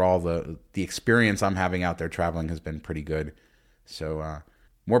overall, the experience I'm having out there traveling has been pretty good. So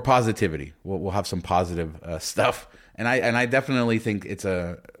more positivity. We'll have some positive stuff. And I definitely think it's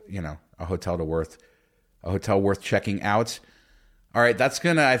a hotel worth checking out. All right, that's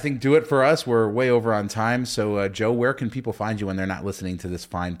gonna, I think, do it for us. We're way over on time. So Joe, where can people find you when they're not listening to this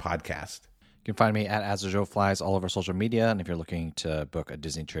fine podcast? You can find me at AsJoeFlies all over social media. And if you're looking to book a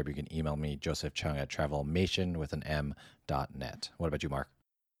Disney trip, you can email me, Joseph Chung at travelmation.net. What about you, Mark?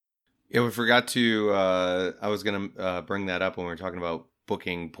 Yeah, we forgot to, I was going to bring that up when we were talking about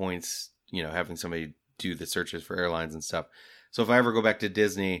booking points, having somebody do the searches for airlines and stuff. So if I ever go back to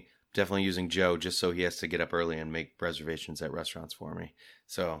Disney, definitely using Joe, just so he has to get up early and make reservations at restaurants for me.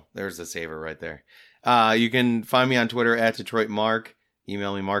 So there's a saver right there. You can find me on Twitter at DetroitMark.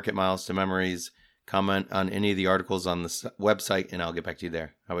 Email me, Mark at Miles to Memories. Comment on any of the articles on the website, and I'll get back to you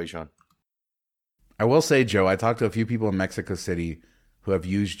there. How about you, Sean? I will say, Joe, I talked to a few people in Mexico City who have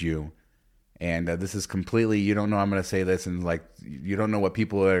used you, and this is completely, you don't know I'm going to say this, and like you don't know what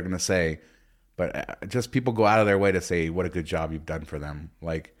people are going to say, but just people go out of their way to say what a good job you've done for them,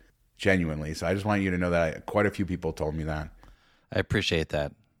 like genuinely. So I just want you to know that quite a few people told me that. I appreciate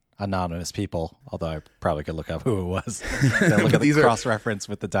that. Anonymous people, although I probably could look up who it was. Look at the cross-reference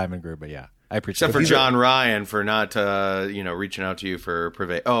with the Diamond Group, but yeah, I appreciate it. Except for John Ryan for not, reaching out to you for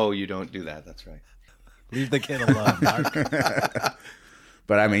privé. Oh, you don't do that. That's right. Leave the kid alone, Mark.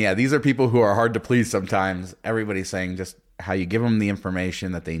 But I mean, yeah, these are people who are hard to please sometimes. Everybody's saying just how you give them the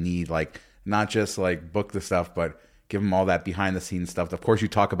information that they need, like not just like book the stuff, but give them all that behind-the-scenes stuff. Of course, you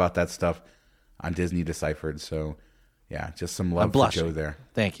talk about that stuff on Disney Deciphered, so... yeah, just some love for Joe there.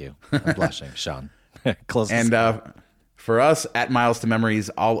 Thank you. I'm blushing, Sean. Close. And for us, at Miles to Memories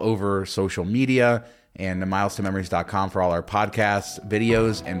all over social media, and milestomemories.com for all our podcasts,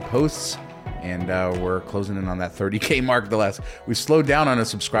 videos, and posts. And we're closing in on that 30K mark. We slowed down on the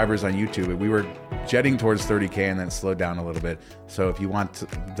subscribers on YouTube. We were jetting towards 30K and then slowed down a little bit. So if you want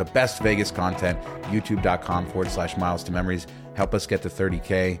the best Vegas content, youtube.com/Miles to Memories. Help us get to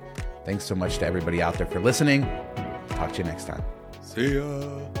 30K. Thanks so much to everybody out there for listening. Talk to you next time. See ya.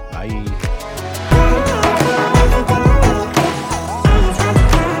 Bye.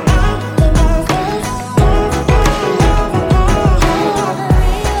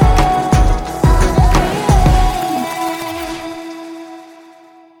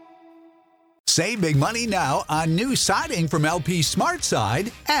 Save big money now on new siding from LP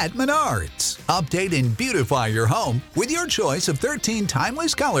SmartSide at Menards. Update and beautify your home with your choice of 13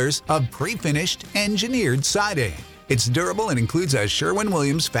 timeless colors of pre-finished engineered siding. It's durable and includes a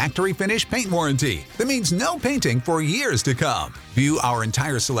Sherwin-Williams factory finish paint warranty that means no painting for years to come. View our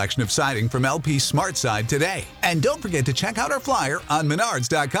entire selection of siding from LP SmartSide today. And don't forget to check out our flyer on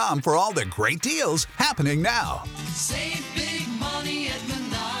Menards.com for all the great deals happening now. Save